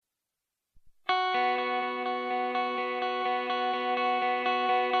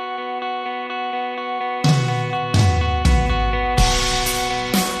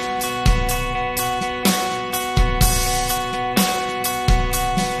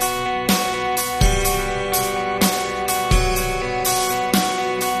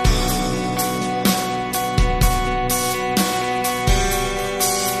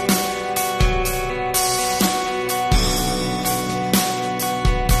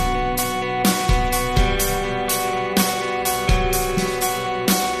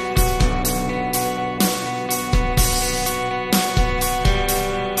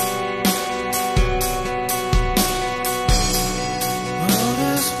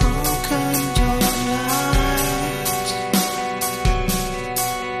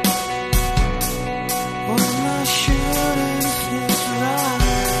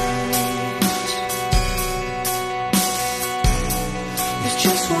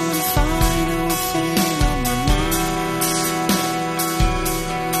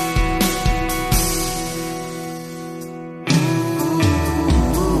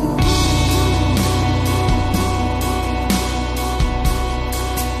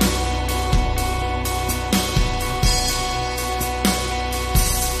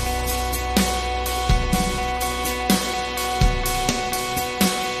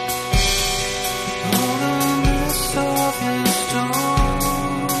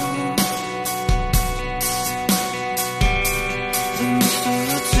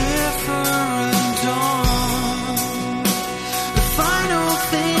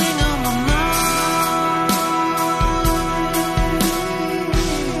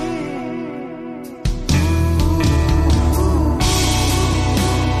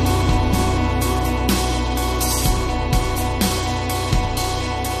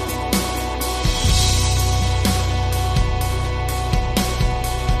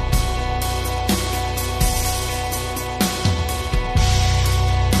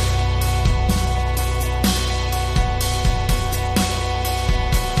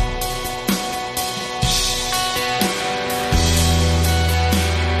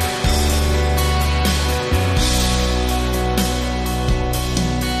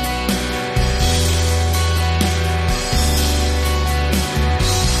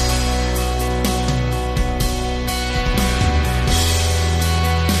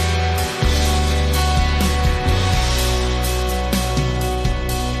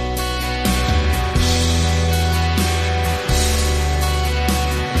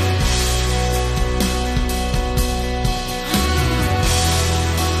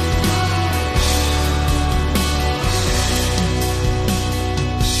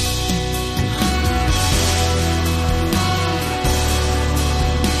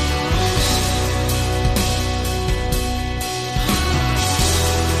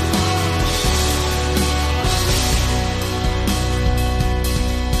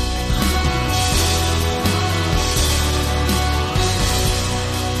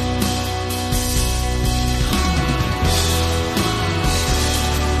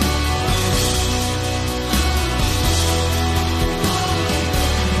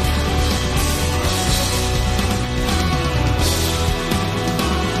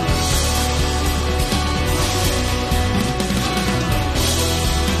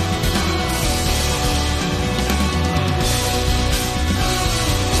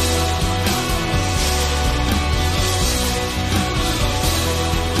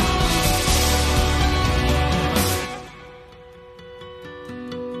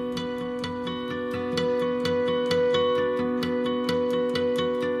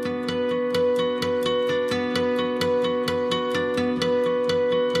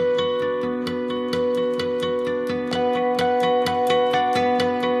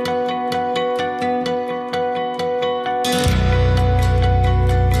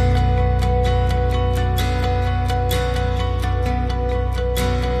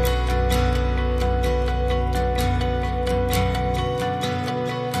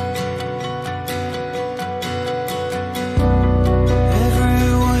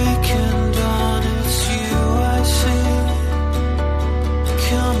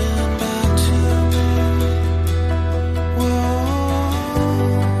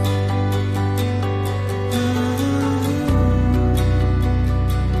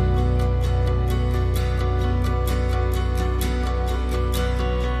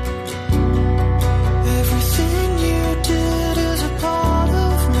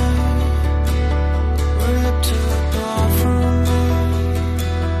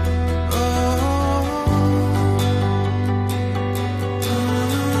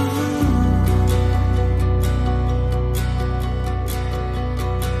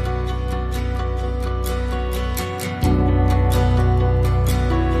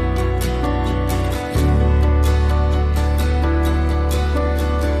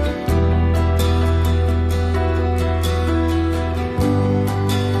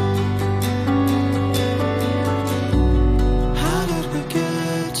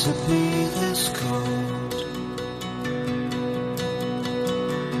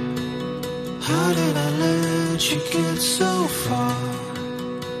you get so far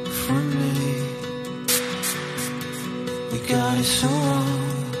from me? We got it so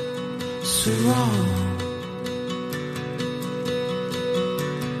wrong, so wrong.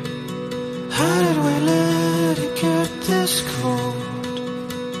 How did we let it get this cold?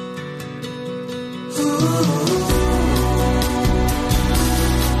 Ooh.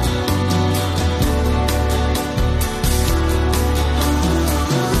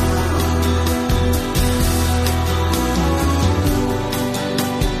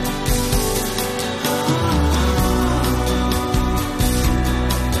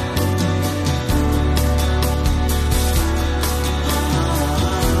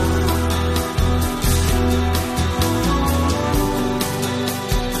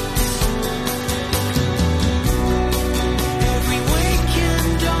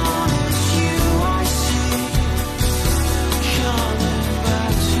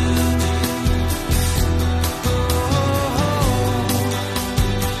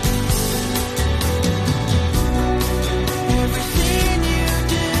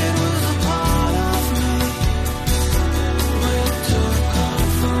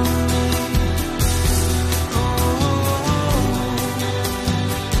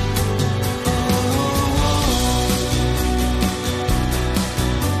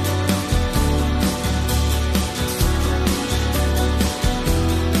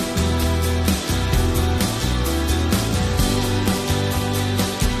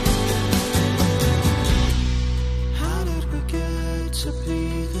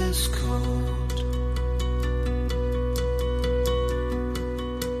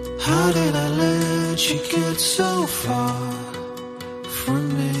 let you get so far from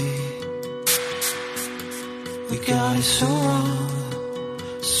me? We got it so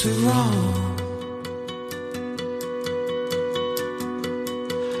wrong, so wrong.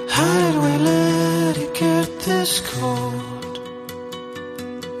 How did we let it get this cold?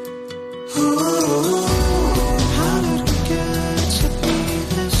 Ooh, how did we get to be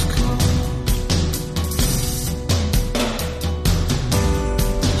this cold?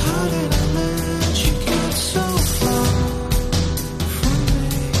 How did I let you get so far from me?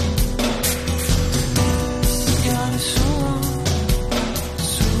 We got it so wrong,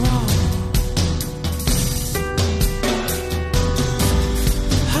 so wrong.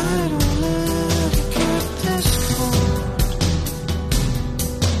 How did we let it get this cold?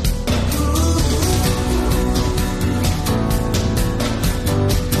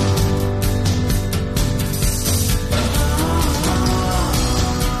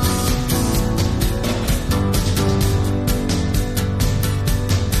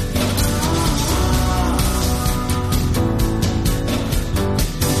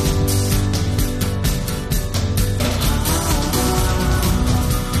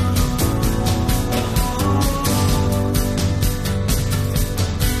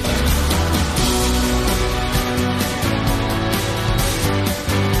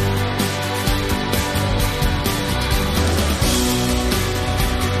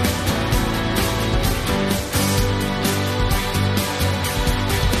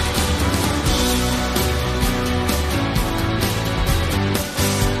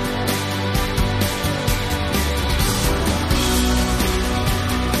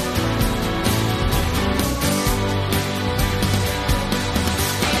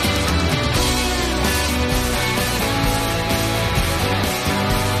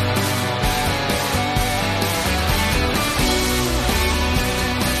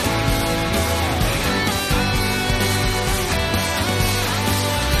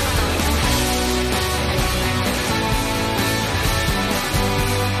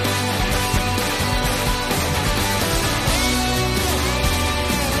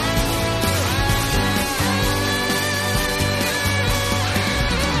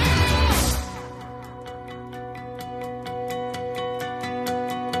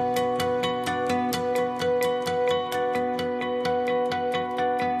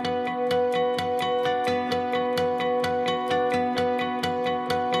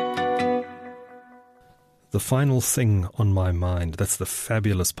 The Final Thing on My Mind. That's the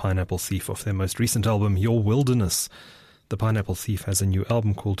fabulous Pineapple Thief off their most recent album, Your Wilderness. The Pineapple Thief has a new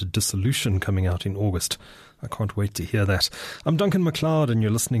album called Dissolution coming out in August. I can't wait to hear that. I'm Duncan MacLeod and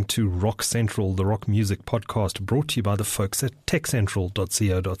you're listening to Rock Central, the rock music podcast brought to you by the folks at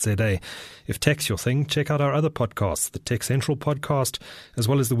techcentral.co.za. If tech's your thing, check out our other podcasts, the Tech Central podcast, as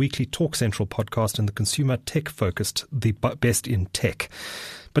well as the weekly Talk Central podcast and the consumer tech-focused The Best in Tech.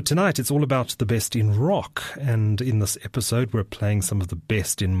 But tonight it's all about the best in rock, and in this episode we're playing some of the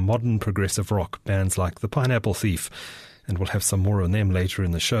best in modern progressive rock, bands like the Pineapple Thief, and we'll have some more on them later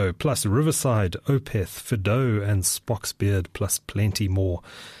in the show, plus Riverside, Opeth, Fido and Spock's Beard, plus plenty more.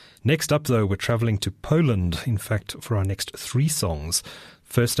 Next up though, we're travelling to Poland, in fact for our next 3 songs.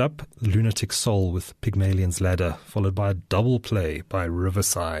 First up, Lunatic Soul with Pygmalion's Ladder, followed by a double play by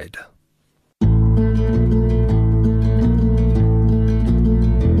Riverside.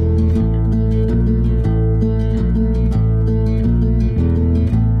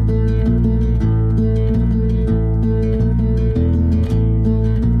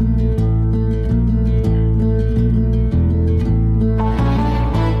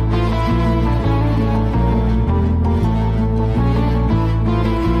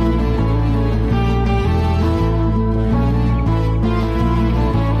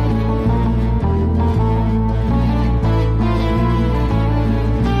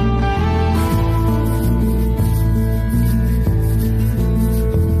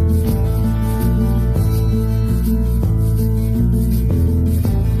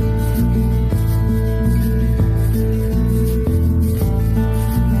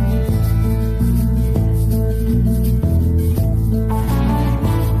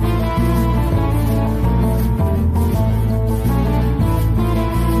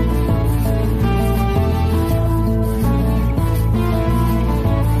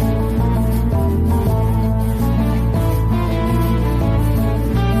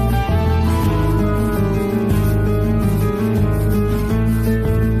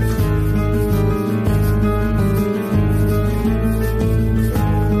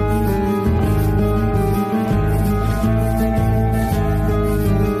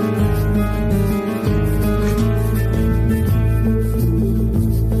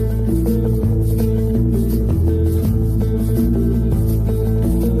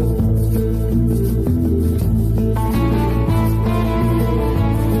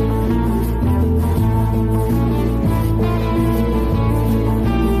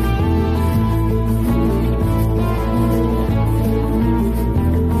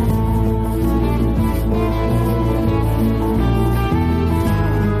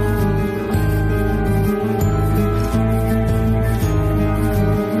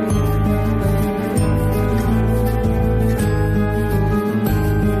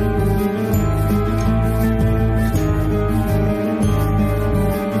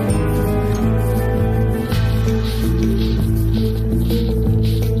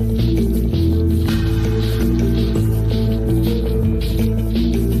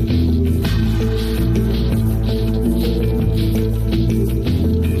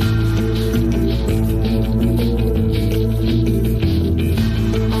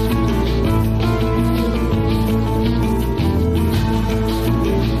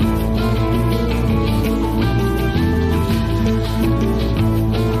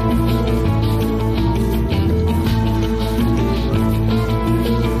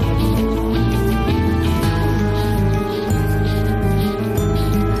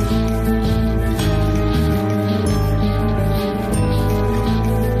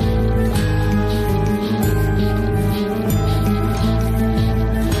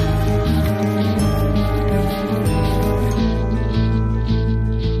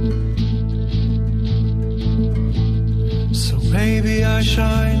 I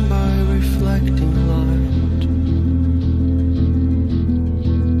shine by reflecting light.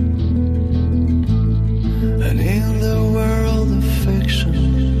 And in the world of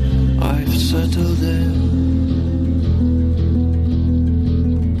fiction I've settled in,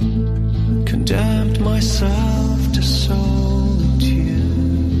 condemned myself to solitude.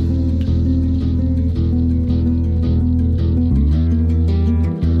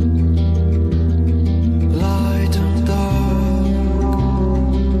 Light and dark,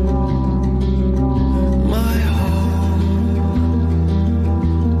 my home,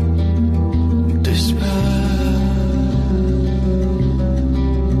 despair,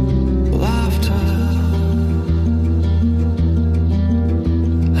 laughter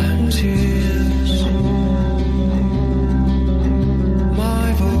and tears, my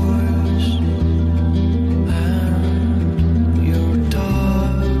voice and your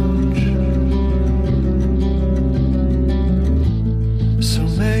touch. So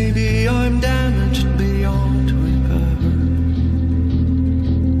maybe I'm damaged beyond repair.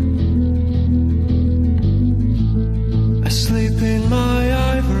 Asleep in my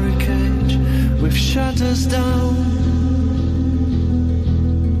ivory cage with shutters down,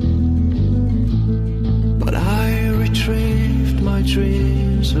 but I retrieved my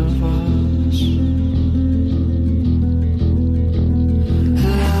dreams of us.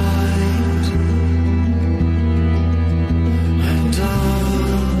 Light and dark,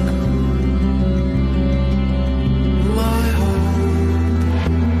 my hope,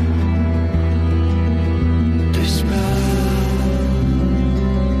 despair,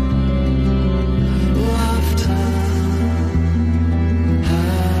 laughter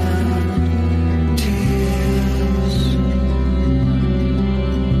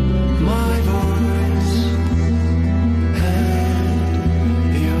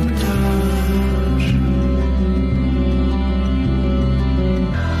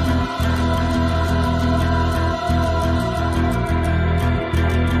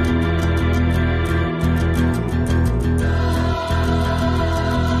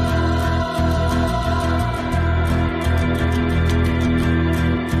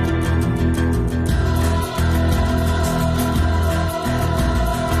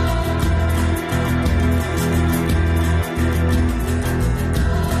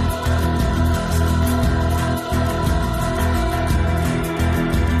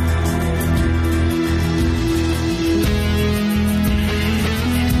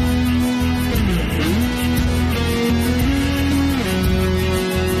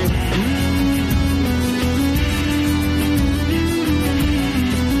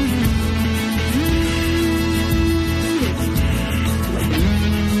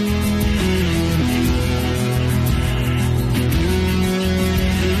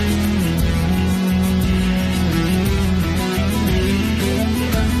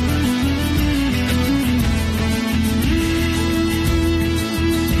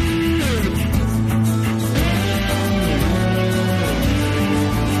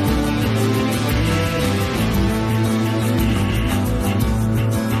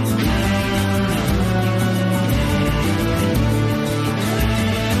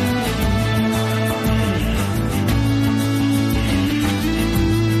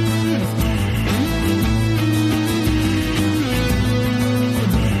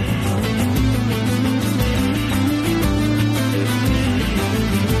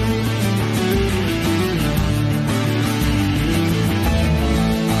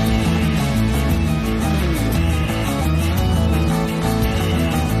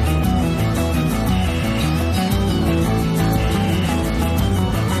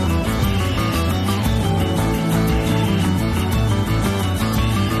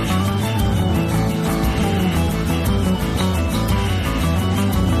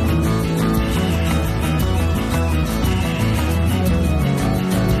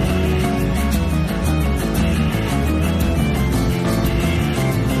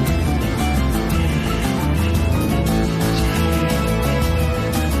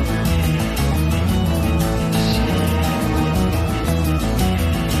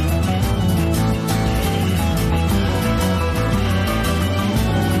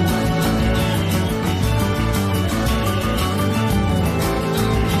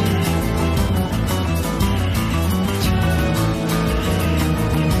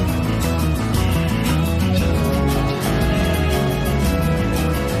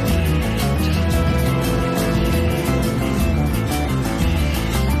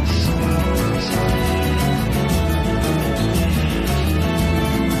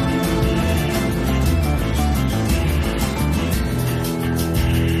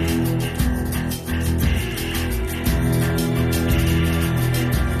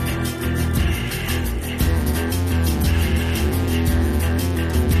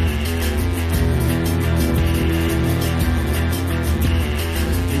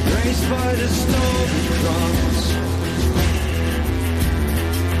chased by the storm clouds.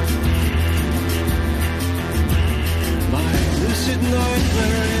 My lucid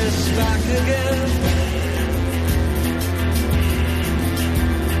nightmare is back again.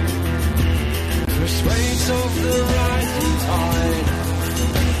 First waves of the rising tide.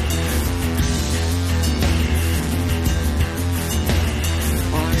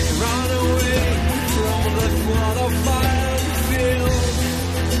 I ran away from the flood of fire and field.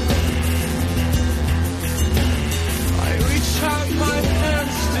 I reach out my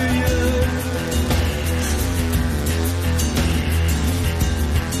hands to you.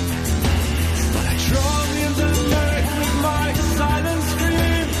 But I drown in the murk with my silent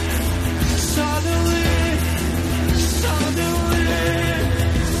scream. Suddenly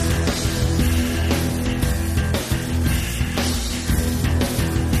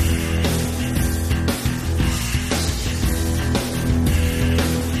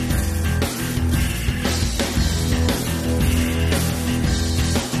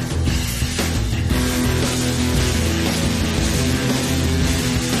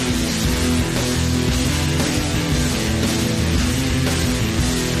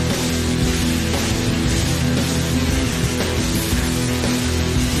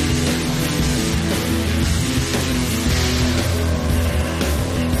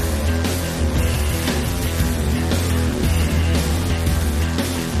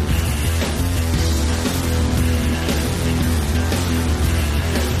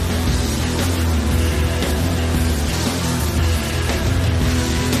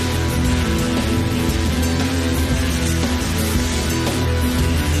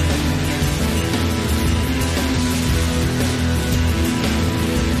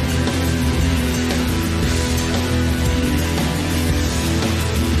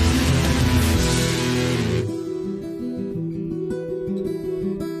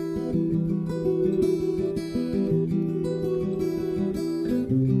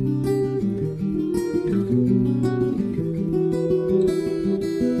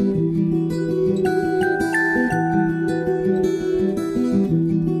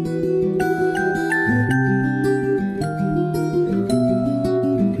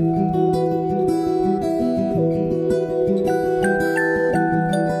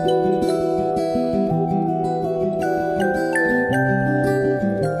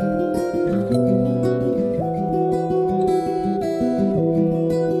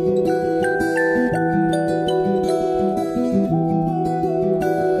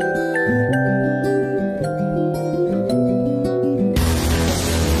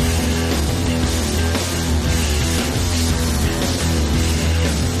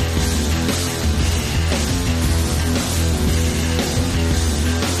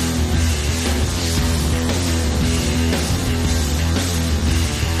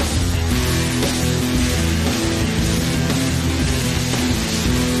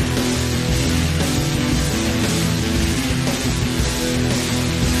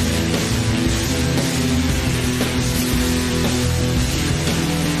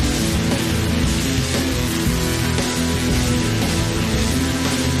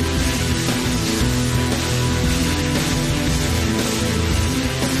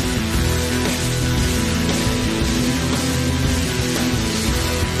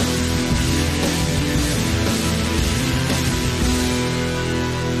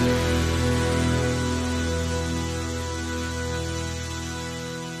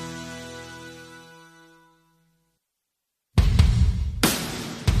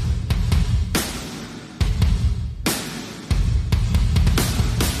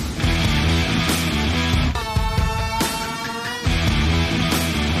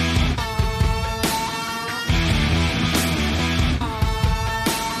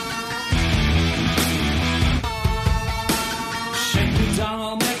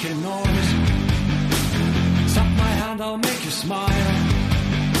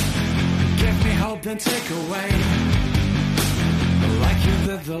then take away. Like you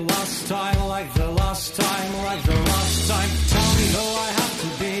did the last time, like the last time, like the last time. Tell me who I have to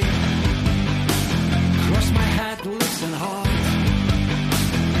be. Cross my head, listen hard.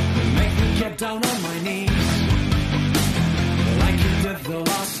 Make me get down on my knees. Like you did the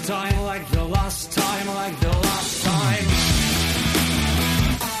last time, like the last time, like the last time.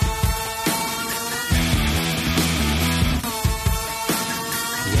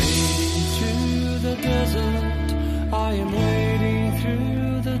 I am waiting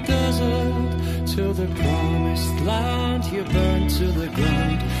through the desert to the promised land you burned to the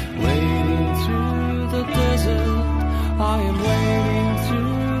ground. Waiting through the desert, I am waiting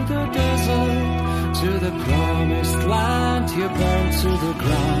through the desert to the promised land you burned to the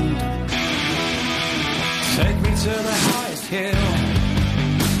ground. to the highest hill.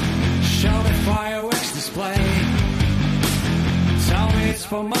 Show the fireworks display. Tell me it's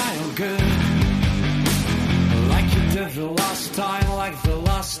for my own good. Like you did the last time, like the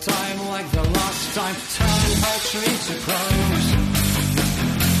last time, like the last time. Turn poetry to prose.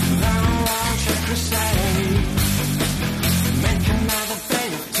 Then a round trip crusade. Make another day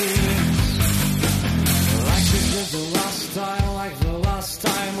of tears. Like you did the last time, like the last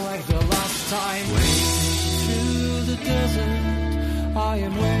time, like the last time. Waiting through the desert, I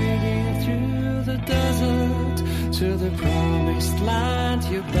am waiting through the desert to the promised land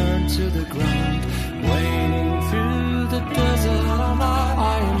you burned to the ground. Waiting through the desert,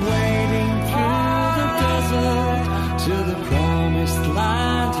 I am waiting through the desert to the promised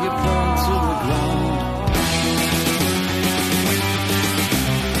land you burned to the ground.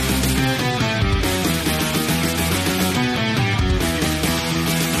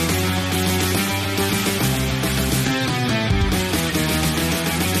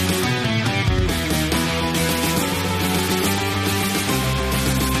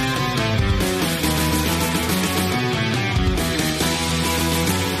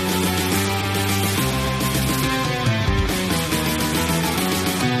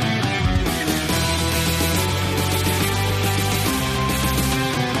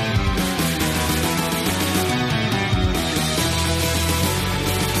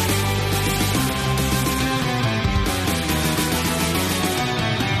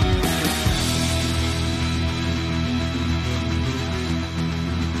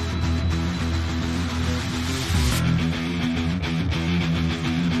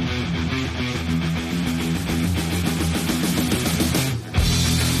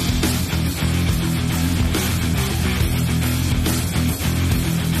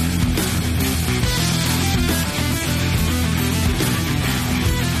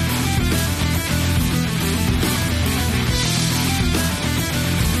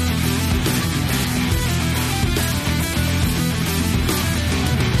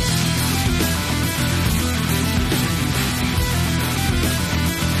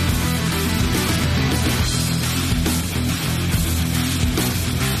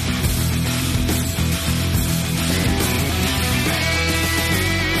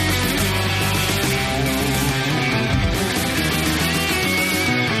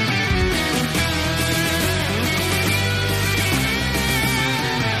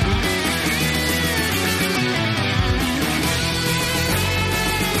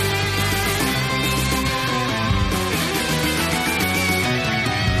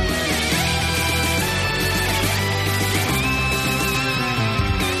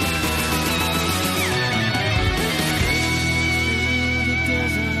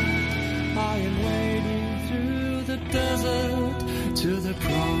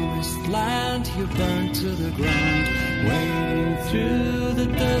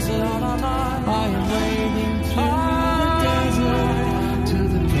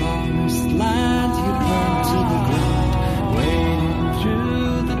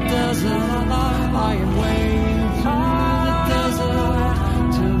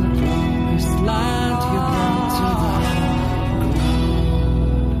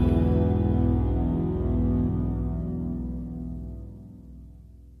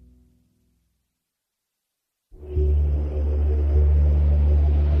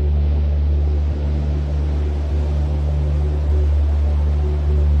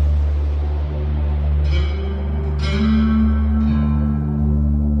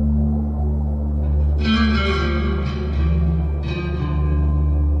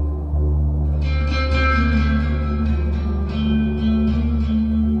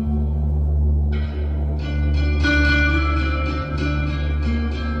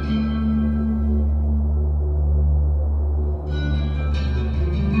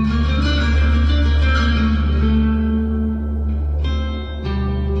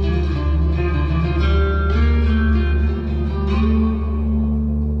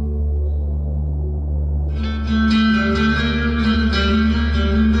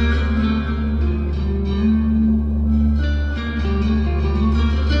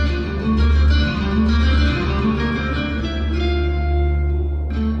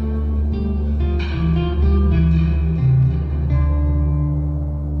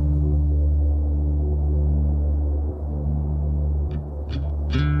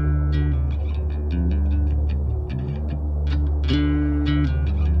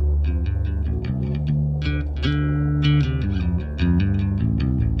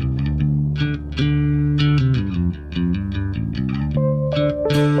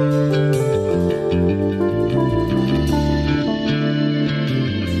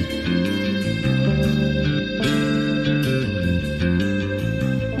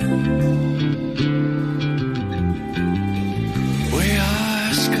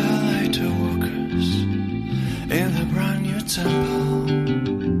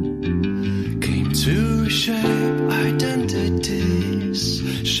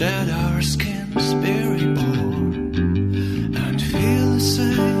 shed our skins, be reborn, and feel the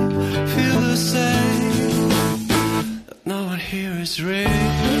same, that no one here is real.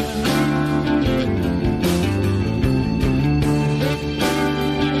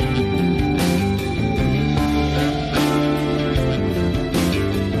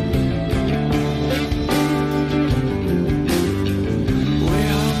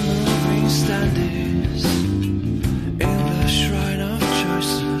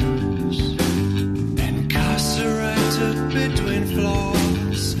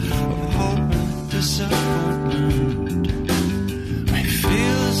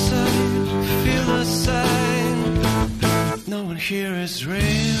 Here is real.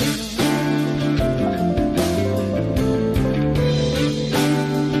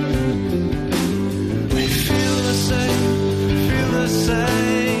 We feel the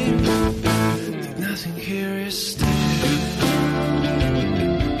same, that nothing here is still.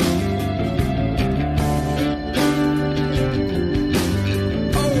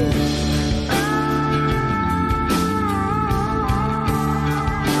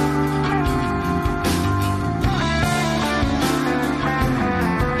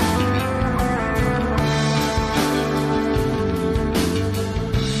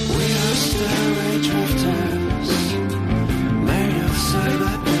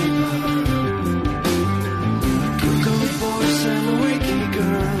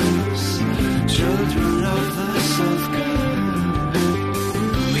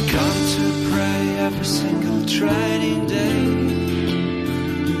 Training day,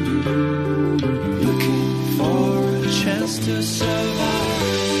 looking for a chance to survive.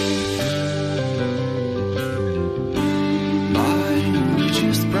 Mine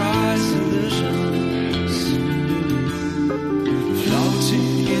just bright illusions,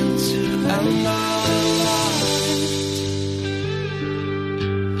 floating into another light,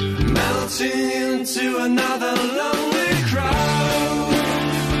 melting into another lonely crowd.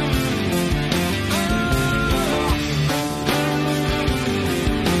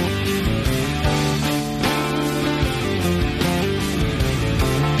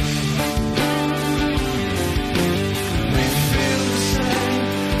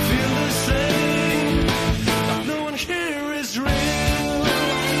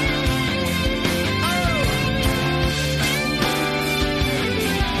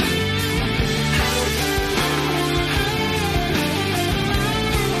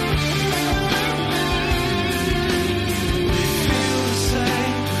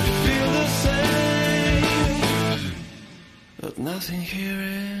 Nothing here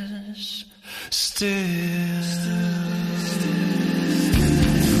is still.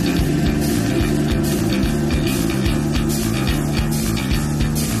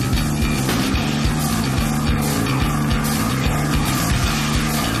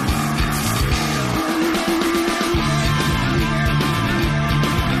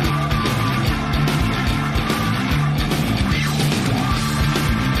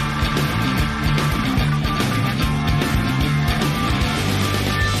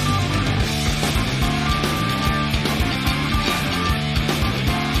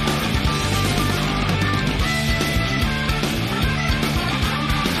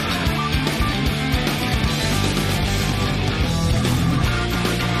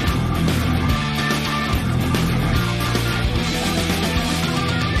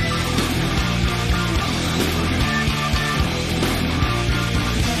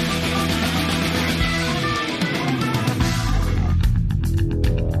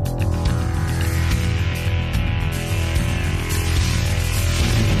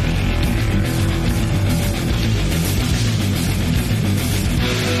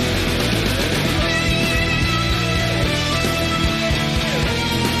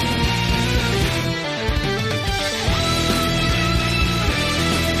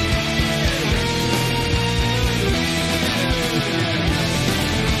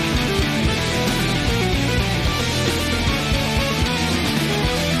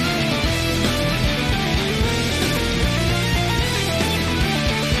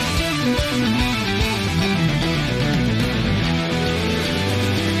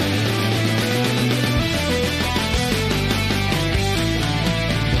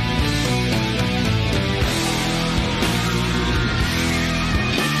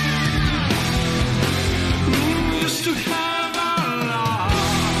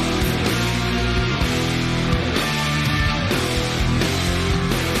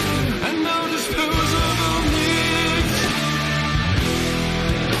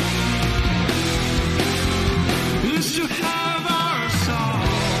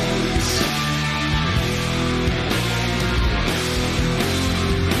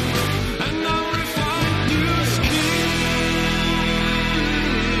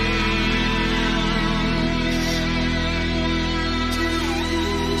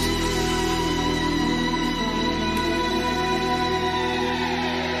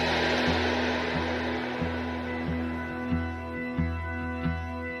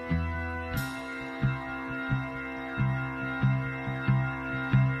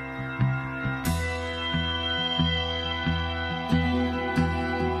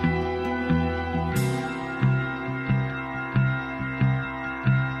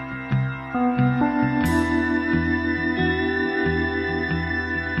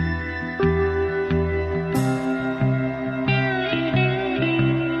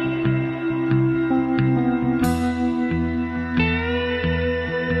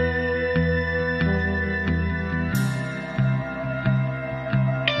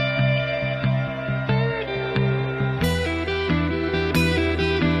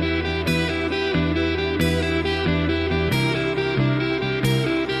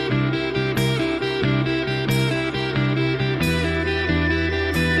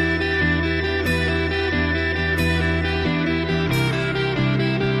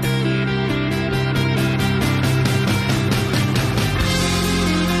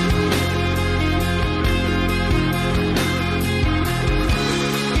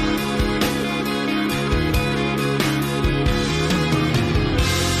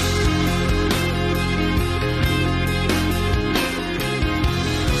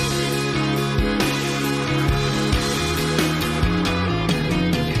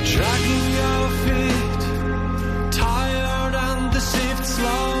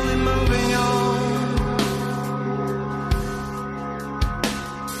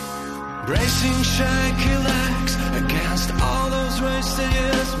 Pressing shaky legs against all those wasted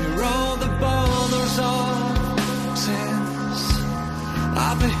years, we roll the boulders off since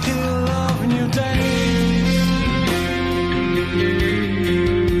up a hill of new days.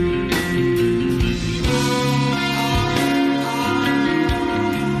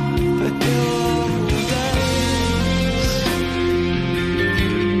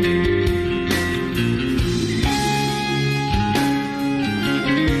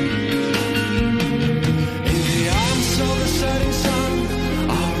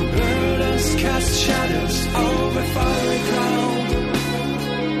 Shadows over fiery ground,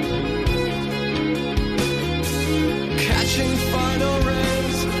 catching final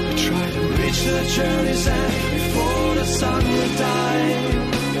rays. We try to reach the journey's end before the sun will die.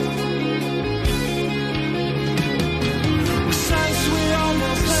 We sense we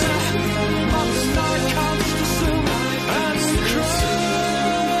almost there, but the night comes too soon, and we crawl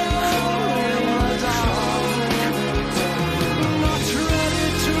down, not ready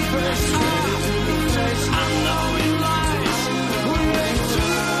to face up. Unknowing lies, we hate to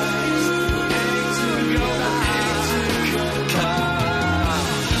go back.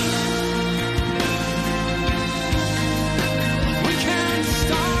 We can't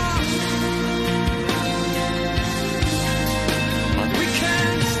stop, but we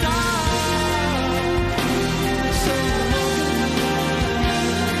can't stop. So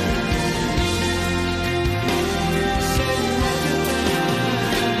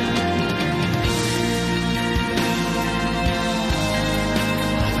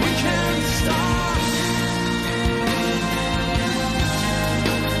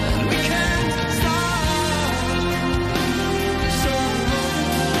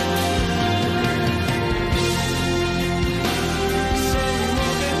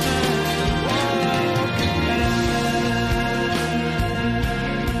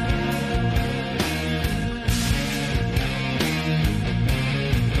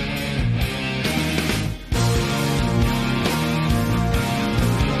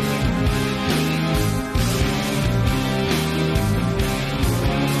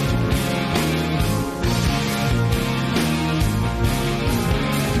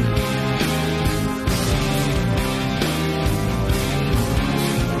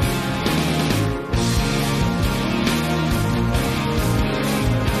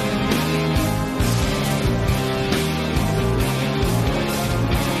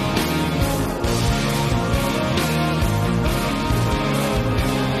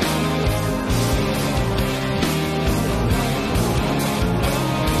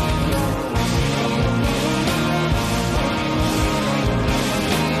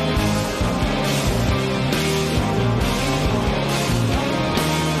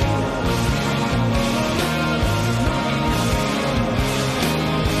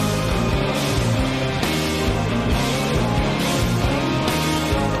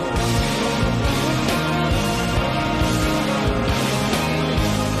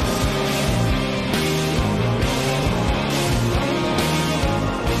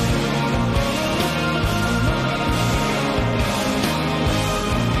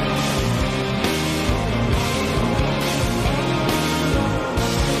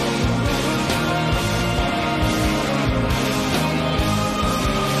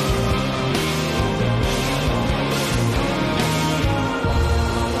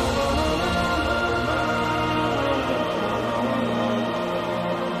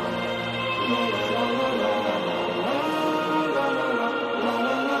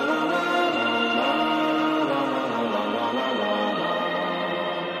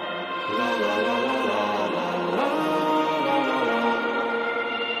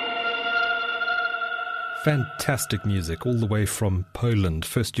Fantastic music all the way from Poland.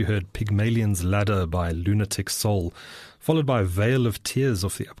 First you heard Pygmalion's Ladder by Lunatic Soul, followed by Veil of Tears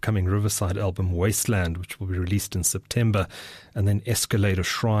off the upcoming Riverside album Wasteland, which will be released in September, and then Escalator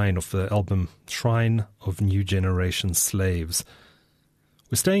Shrine off the album Shrine of New Generation Slaves.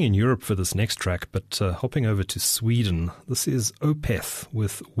 We're staying in Europe for this next track, but hopping over to Sweden. This is Opeth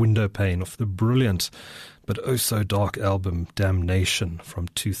with Windowpane off the brilliant but oh so dark album Damnation from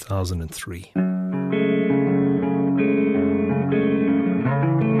 2003.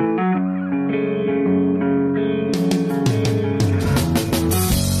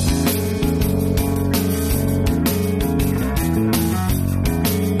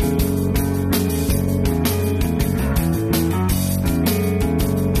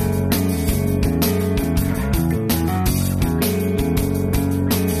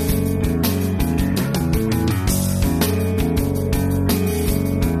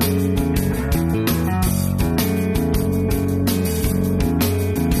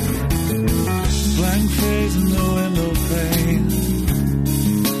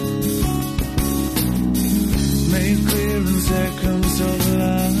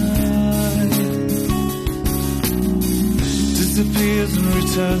 disappears and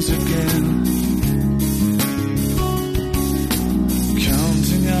returns again.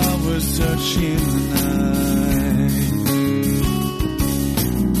 Counting hours, searching the night.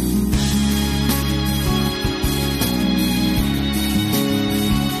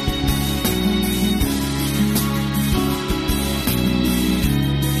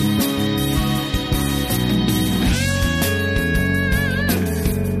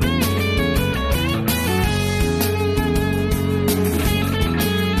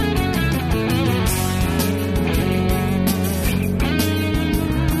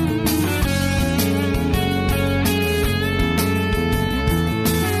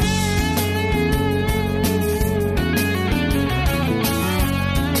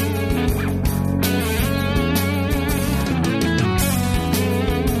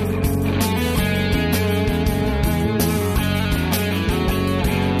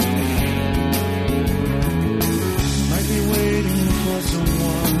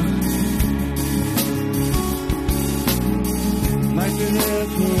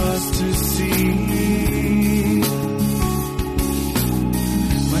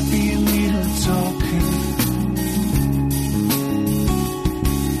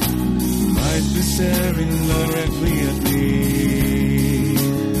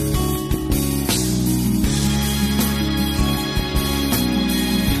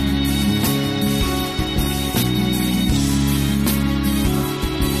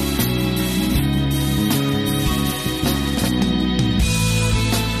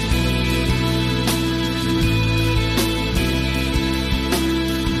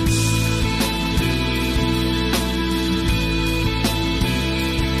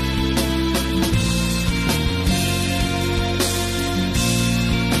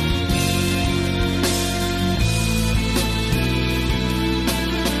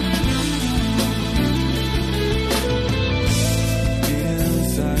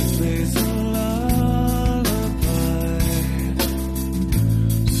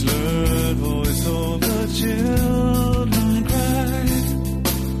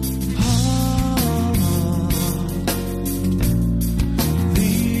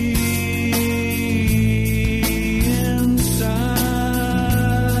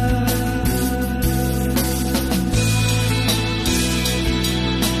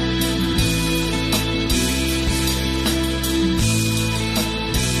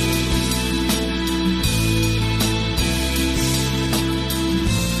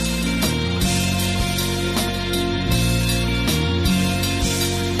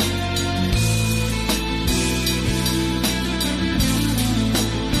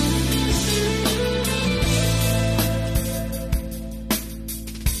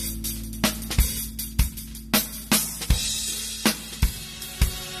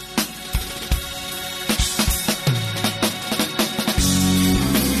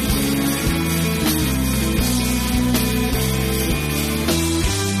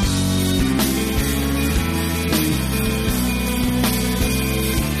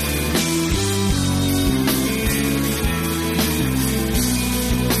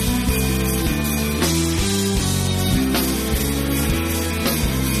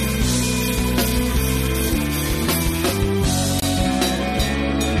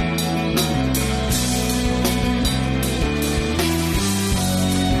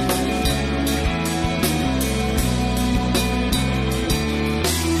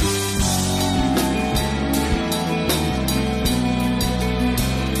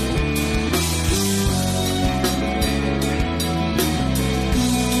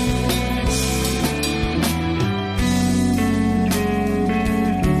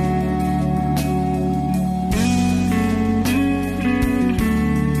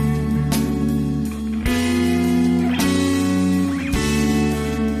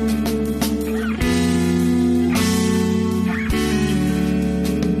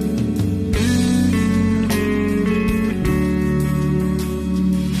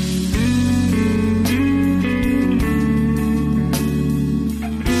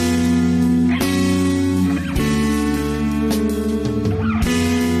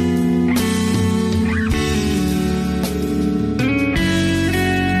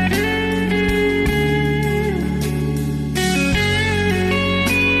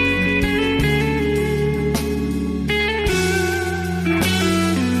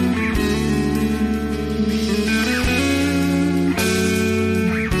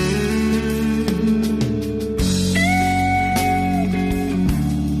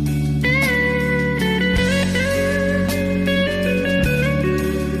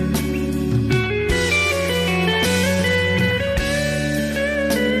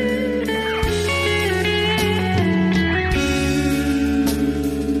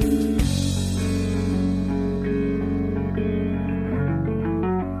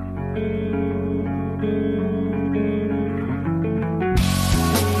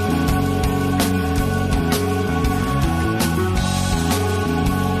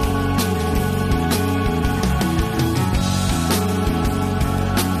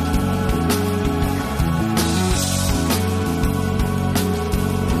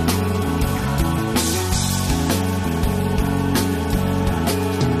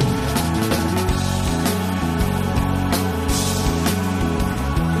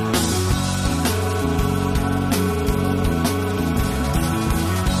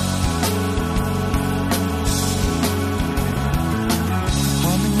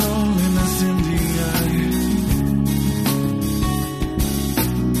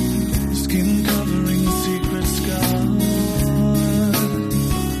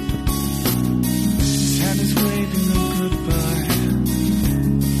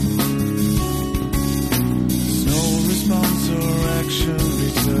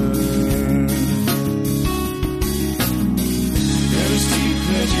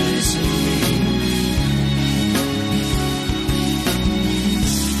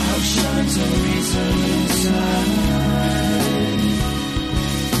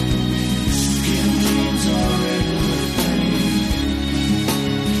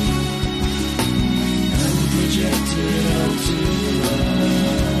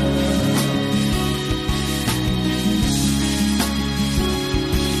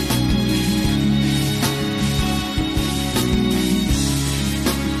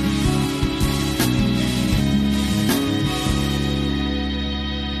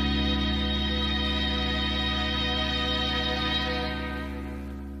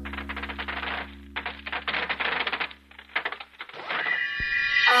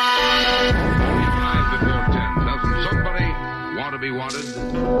 wanted?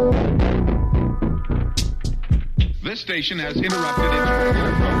 This station has interrupted its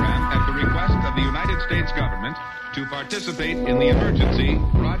regular program at the request of the United States government to participate in the emergency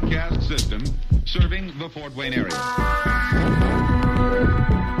broadcast system serving the Fort Wayne area.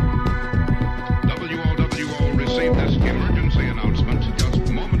 WOWO received this emergency announcement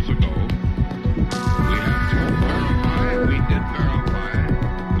just moments ago. We have to verify, we did verify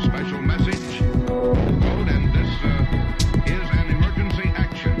the special message code, and this is an emergency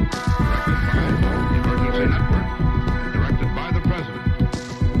action directed by the Emergency Network and directed by the President.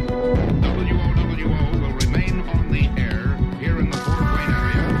 WOWO will remain on the air here in the Fort Wayne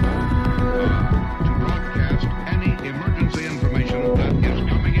area to broadcast any emergency information that is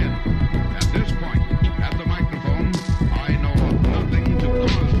coming in. At this point, at the microphone, I know of nothing to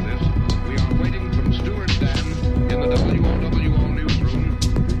cause this. We are waiting from Stuart Dan in the WOWO newsroom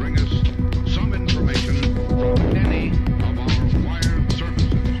to bring us some information from any of our wire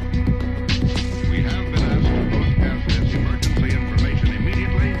services. We have been asked to broadcast this emergency information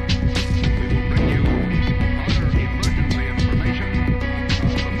immediately. We will bring you other emergency information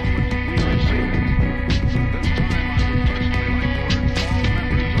the moment we receive it. This time, I would personally like to urge all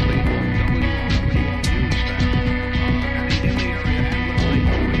members of the WOWO news staff, any in the area and listening,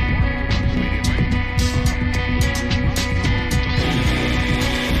 to report to us immediately.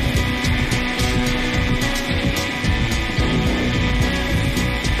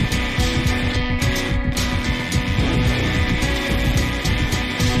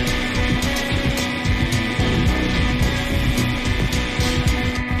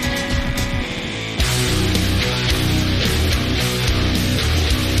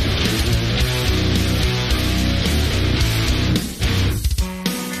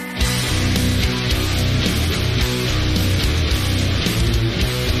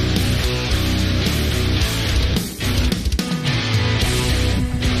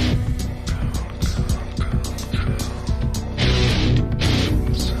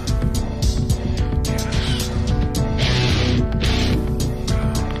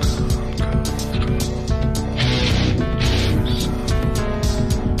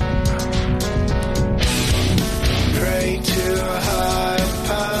 Pray to a higher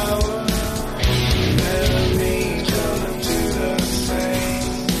power. Enemies gonna do the same.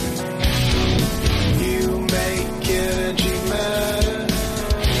 You make energy matter.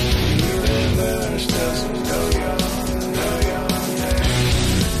 The universe doesn't know your name.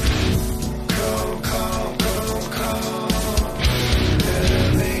 Call.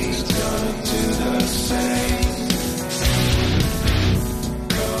 Enemies gonna do the same.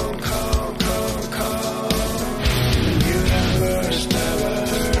 Call. Universe never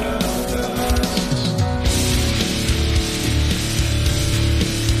heard of us.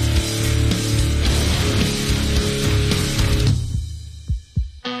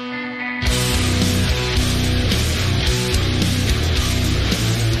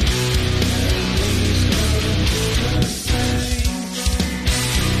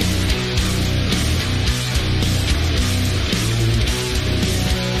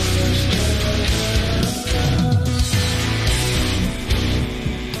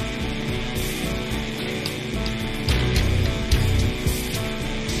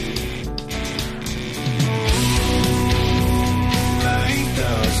 Light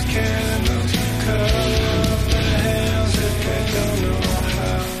those candles, cover the hands if they don't know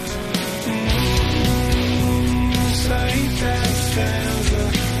how. Say that stanza,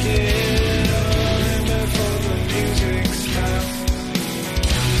 get on in before the music stops.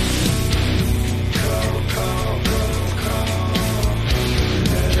 Call.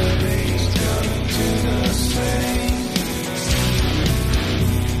 Enemies gonna do the same.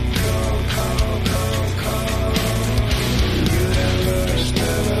 Call. Universe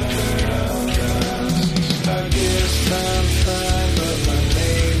never heard of us. I guess I'm fine, but my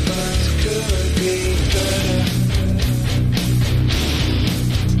neighbors could be better.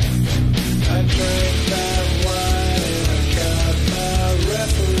 I drank that wine and I got my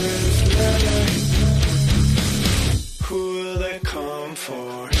reference letter. Who will they come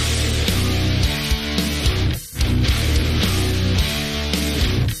for?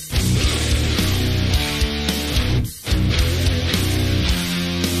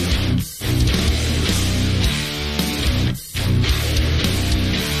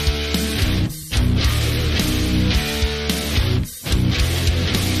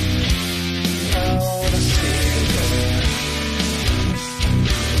 I wanna see you there.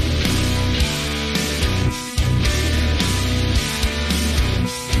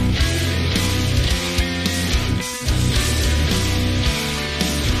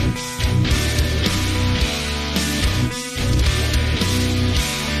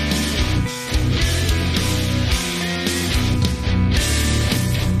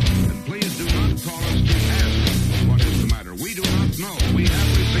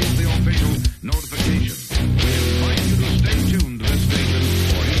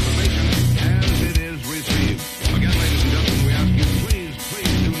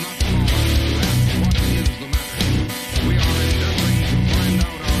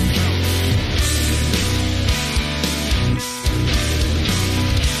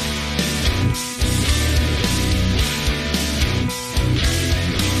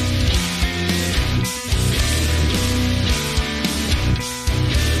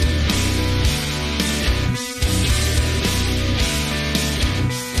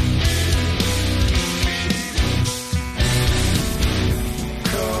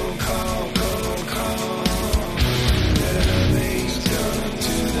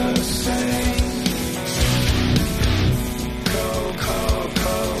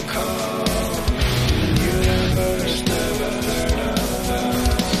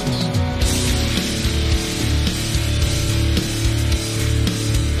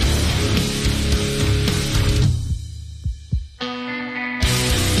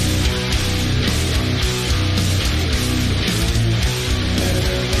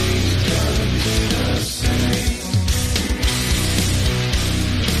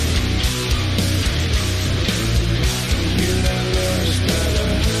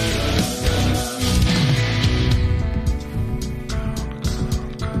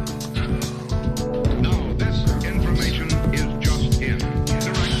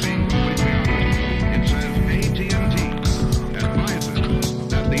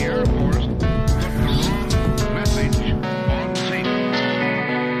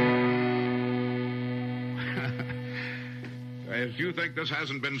 If you think this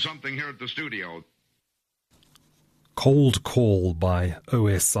hasn't been something here at the studio. Cold Call by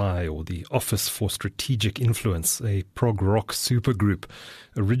OSI, or the Office for Strategic Influence, a prog rock supergroup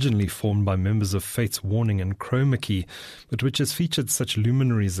originally formed by members of Fates Warning and Chroma Key, but which has featured such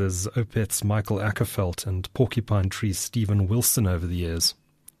luminaries as Opeth's Michael Ackerfeld and Porcupine Tree's Stephen Wilson over the years.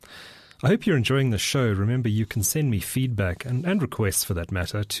 I hope you're enjoying the show. Remember, you can send me feedback and requests for that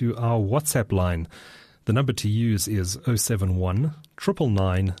matter to our WhatsApp line. The number to use is 071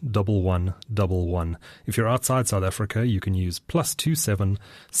 999 1111. If you're outside South Africa, you can use +27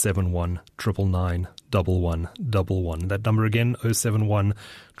 71 999 1111. That number again, 071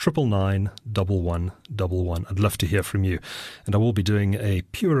 999 1111. I'd love to hear from you. And I will be doing a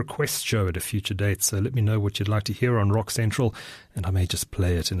pure request show at a future date, so let me know what you'd like to hear on Rock Central, and I may just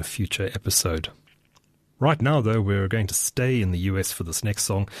play it in a future episode. Right now, though, we're going to stay in the US for this next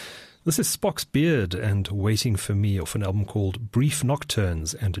song. This is Spock's Beard and Waiting for Me off an album called Brief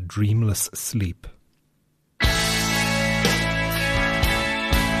Nocturnes and Dreamless Sleep.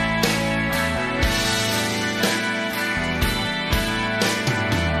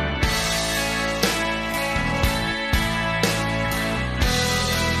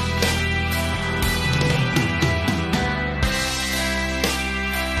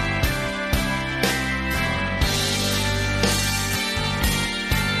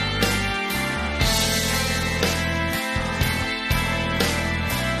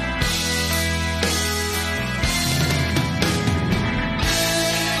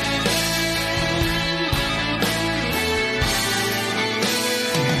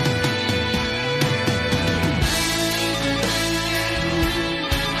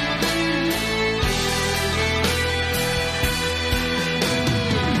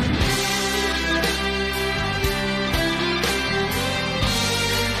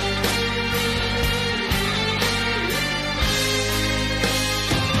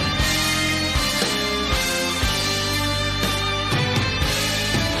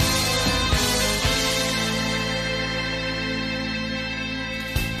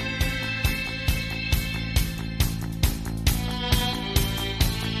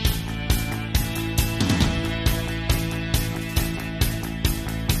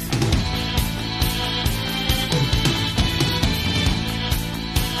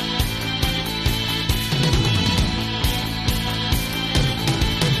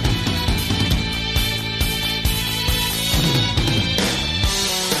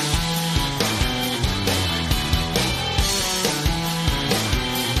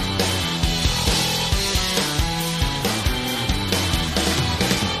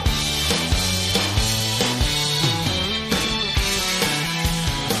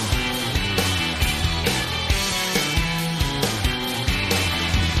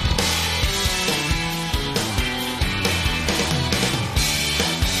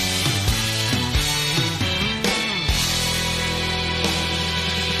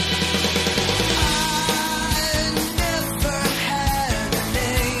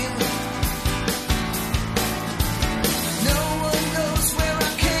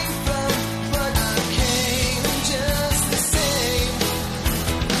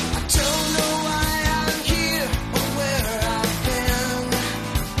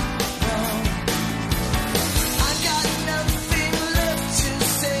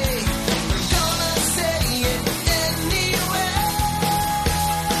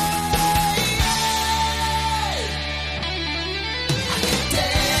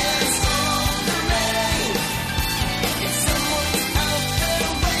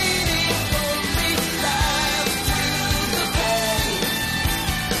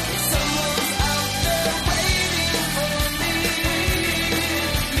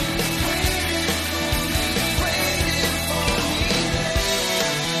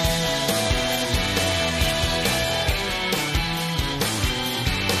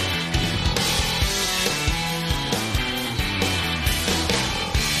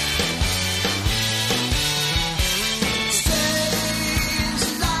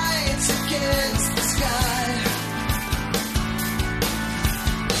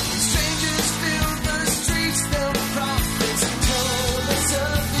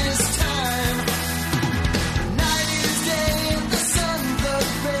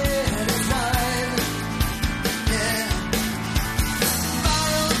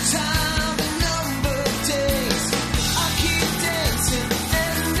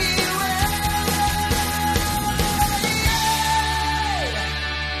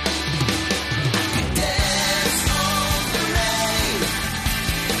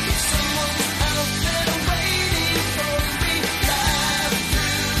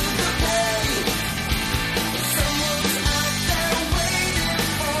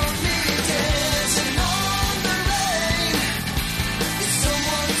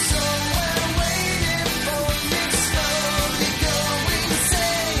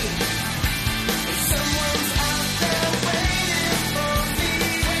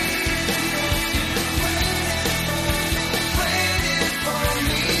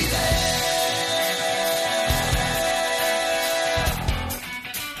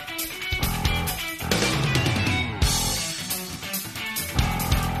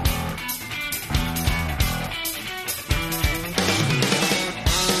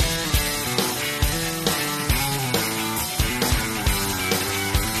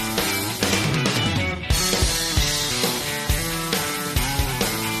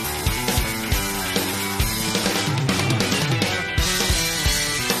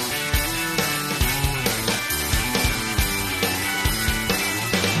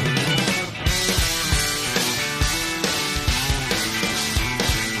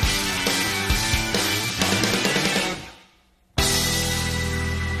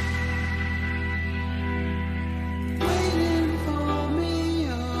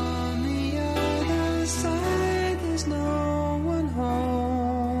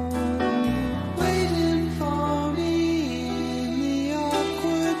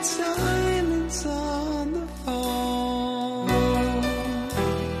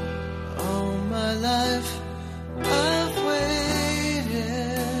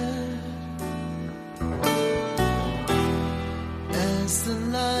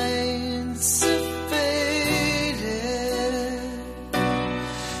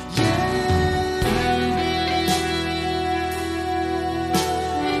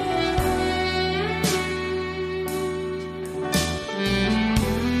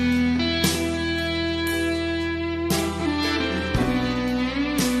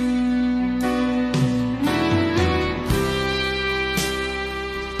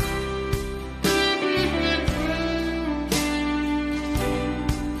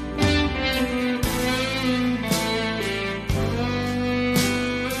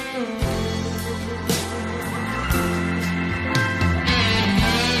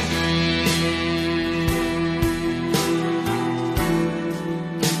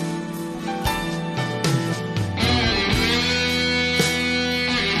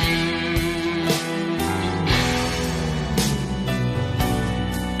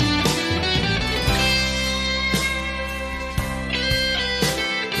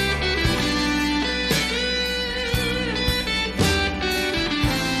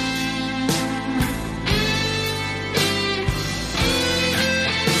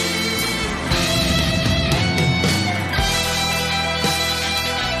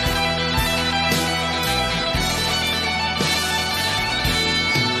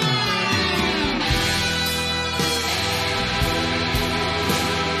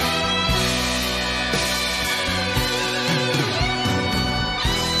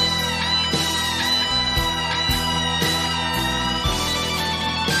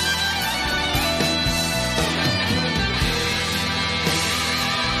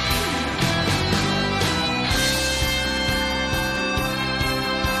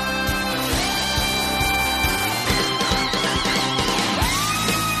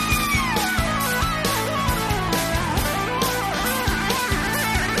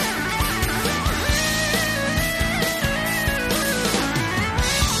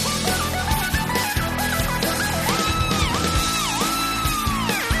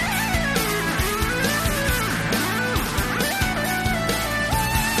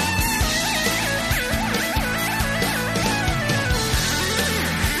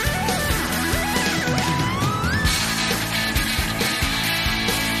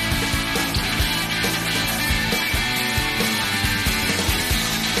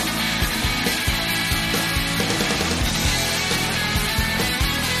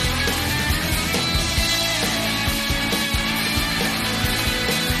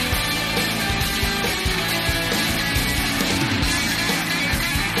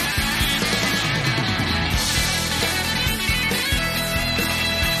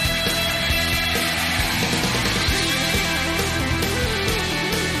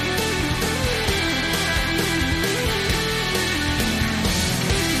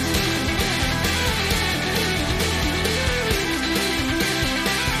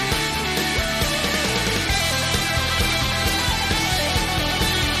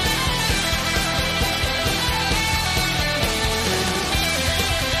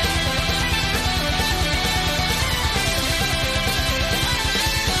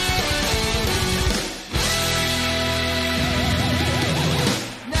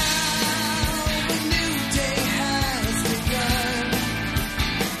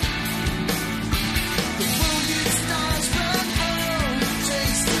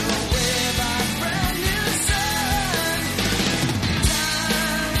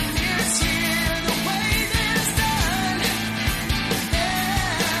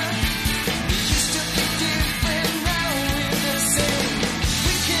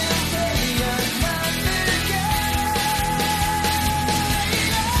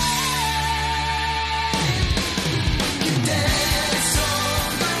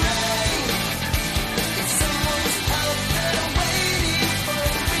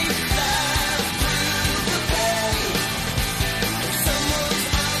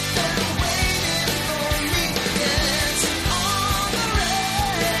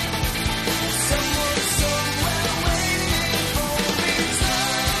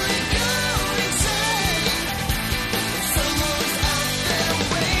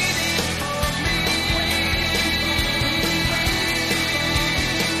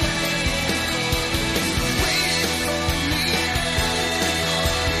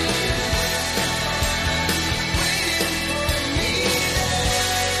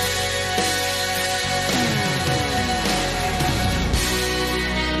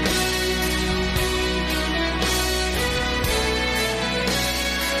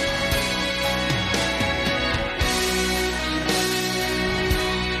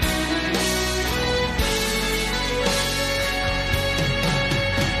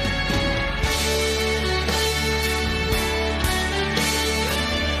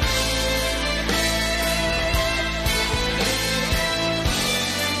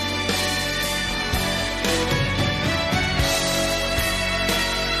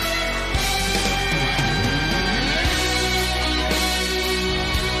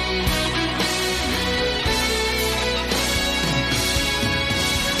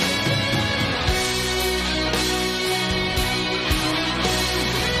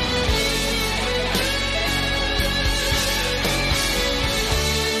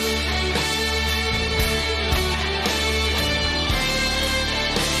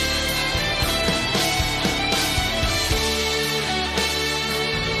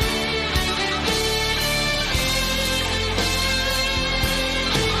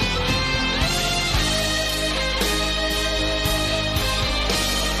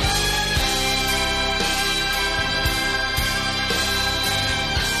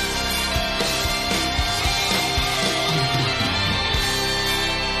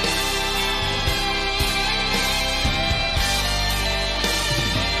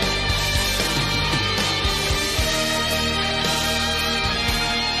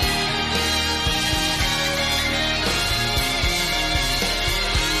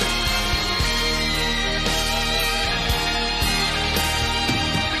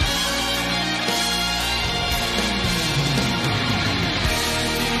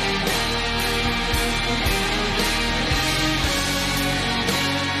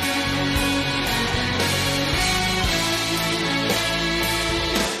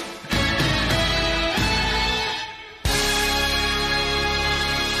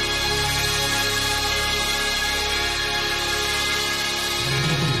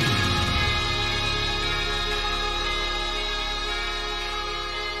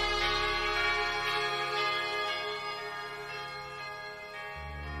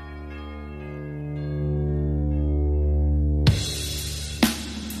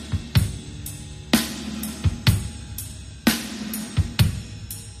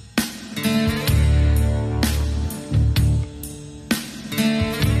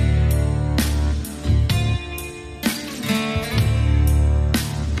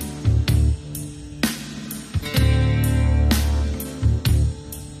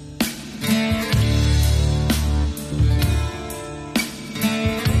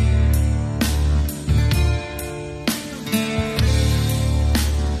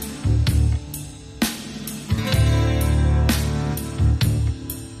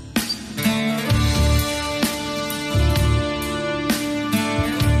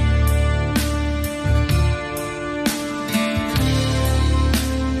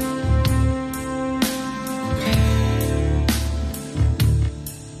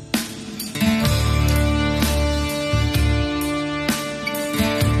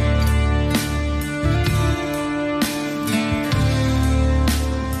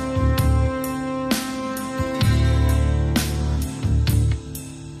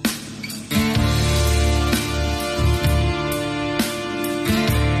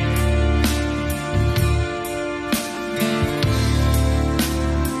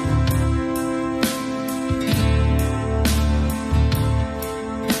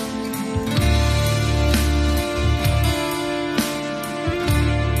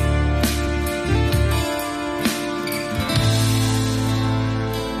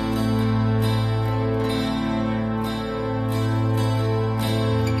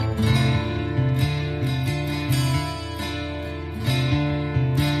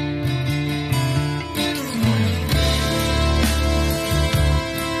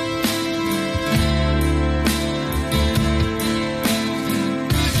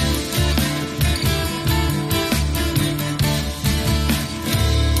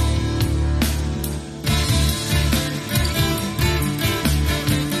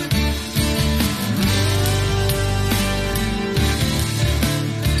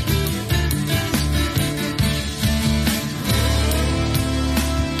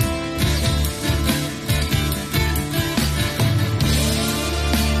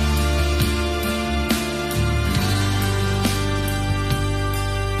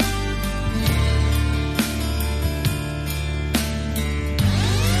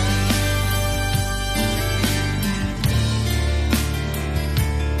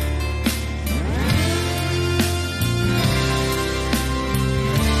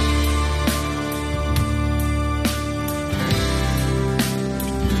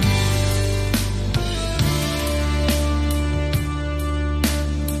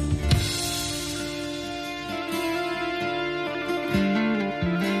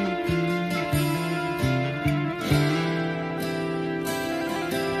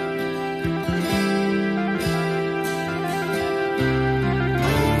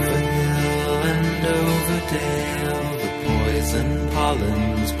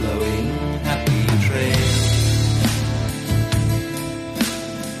 flowing happy trail.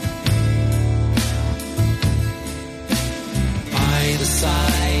 By the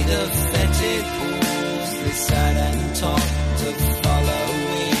side of fetid pools, they sat and talked of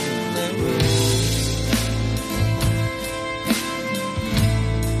following the rules.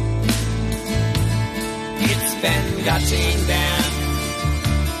 It's been gutting them.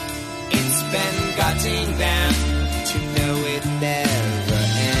 It's been gutting them to know it never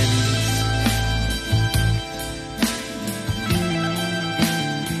ends.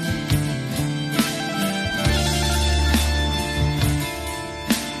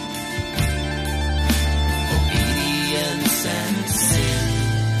 Obedience and sin.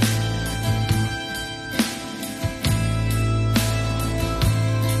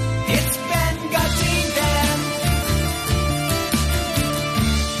 It's been gutting them.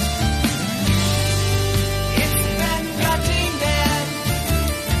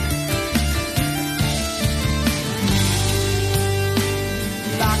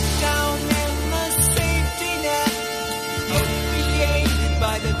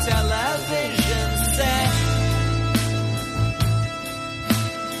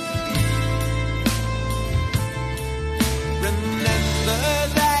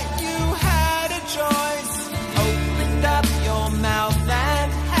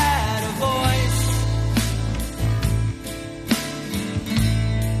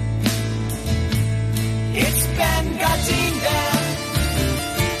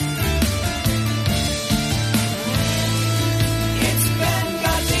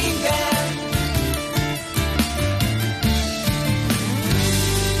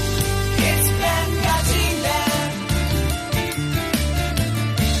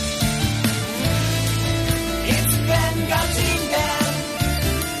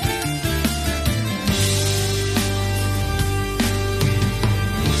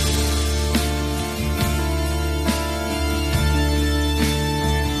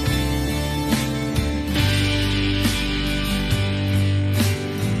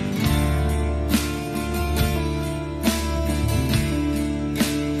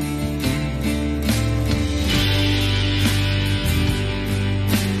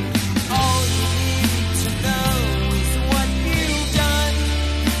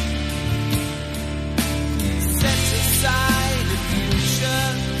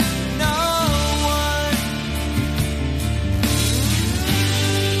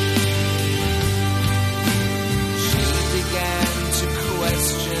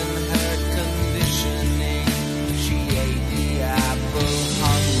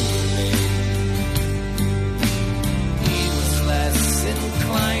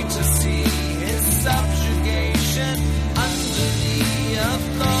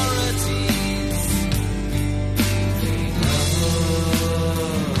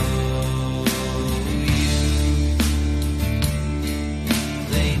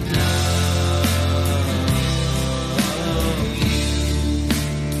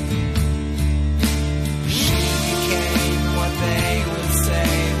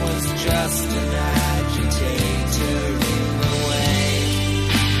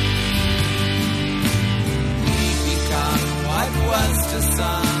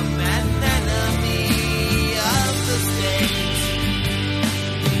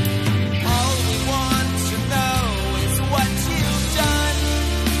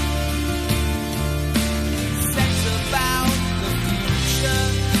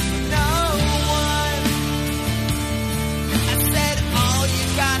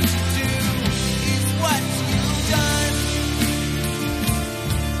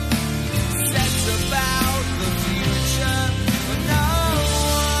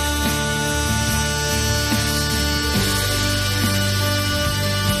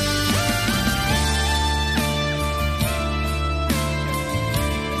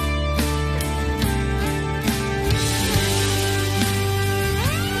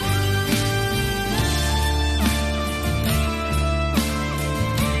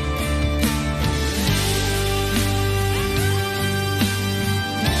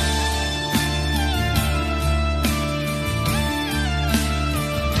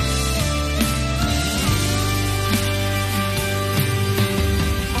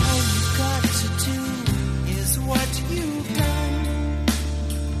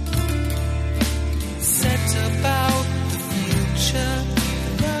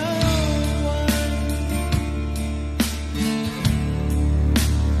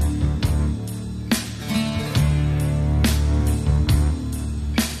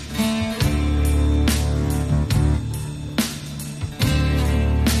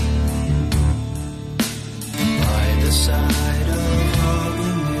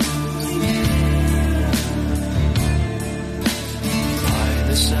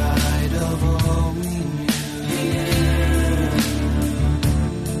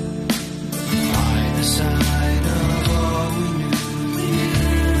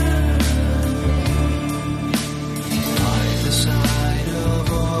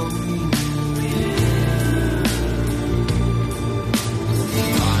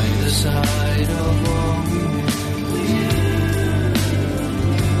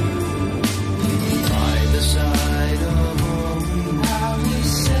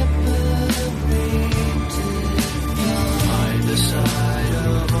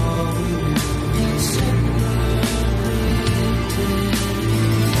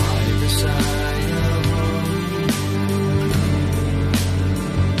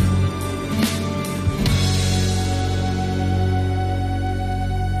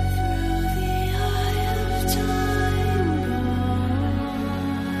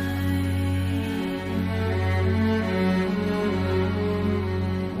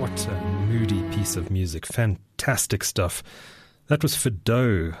 progressive music. Fantastic stuff. That was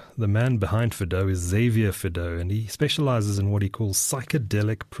Fido. The man behind Fido is Xavier Fido, and he specializes in what he calls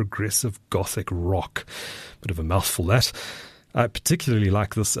psychedelic progressive gothic rock. Bit of a mouthful, that. I particularly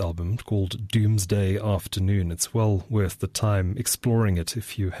like this album called Doomsday Afternoon. It's well worth the time exploring it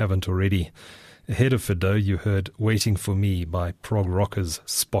if you haven't already. Ahead of Fido, you heard Waiting for Me by prog rockers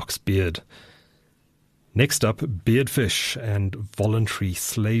Spock's Beard. Next up, Beardfish and Voluntary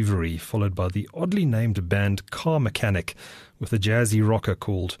Slavery, followed by the oddly named band Car Mechanic with a jazzy rocker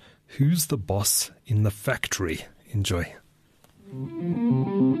called Who's the Boss in the Factory? Enjoy.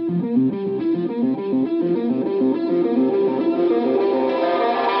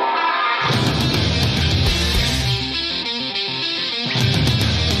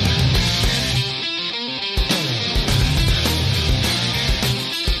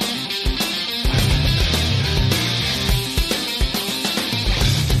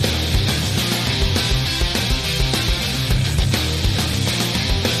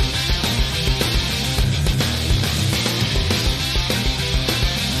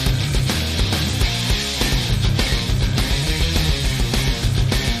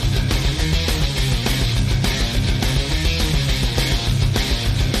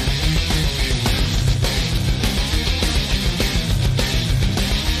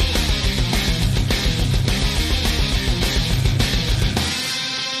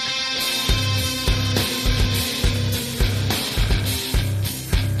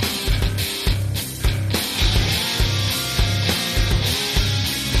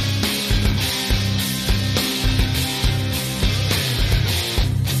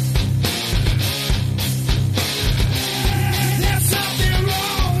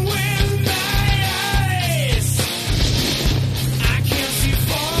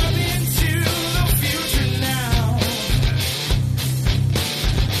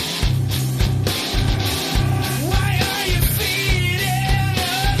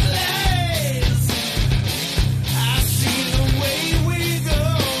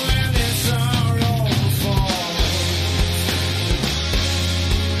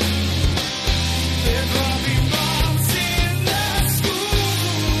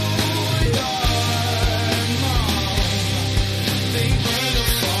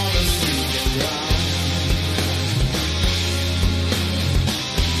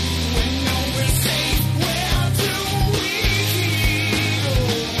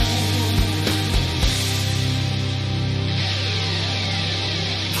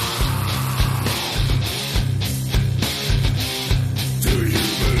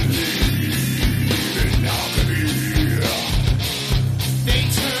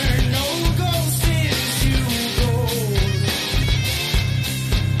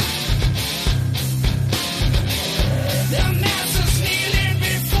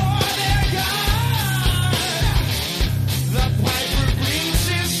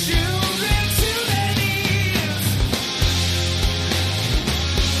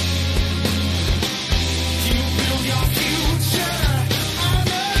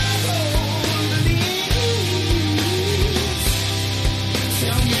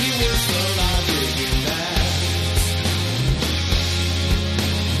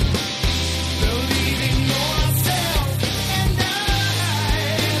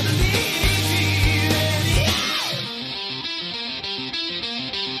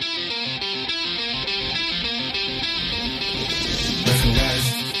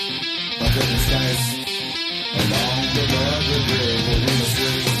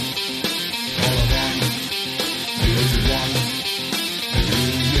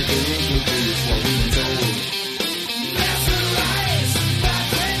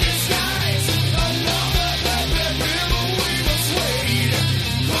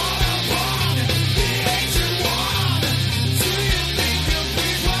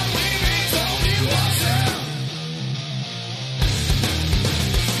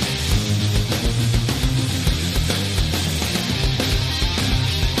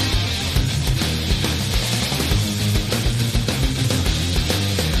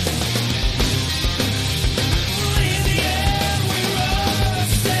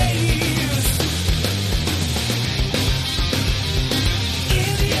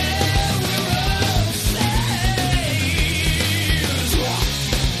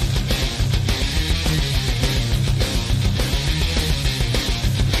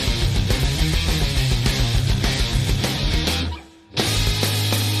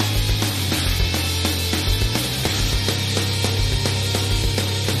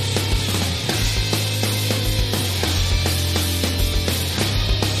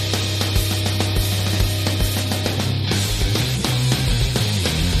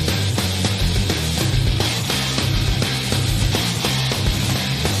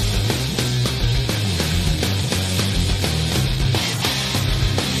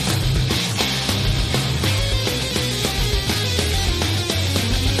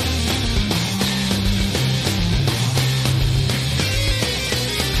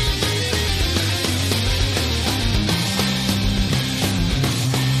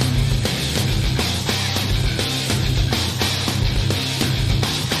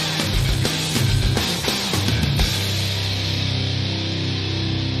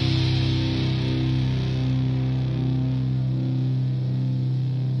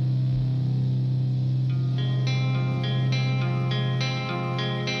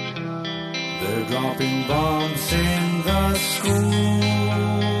 dropping bombs in the schoolyard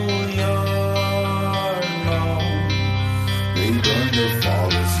lawn. They burn the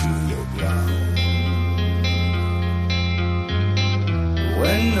forest to the ground.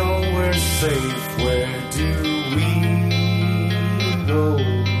 When nowhere's safe, where do we go?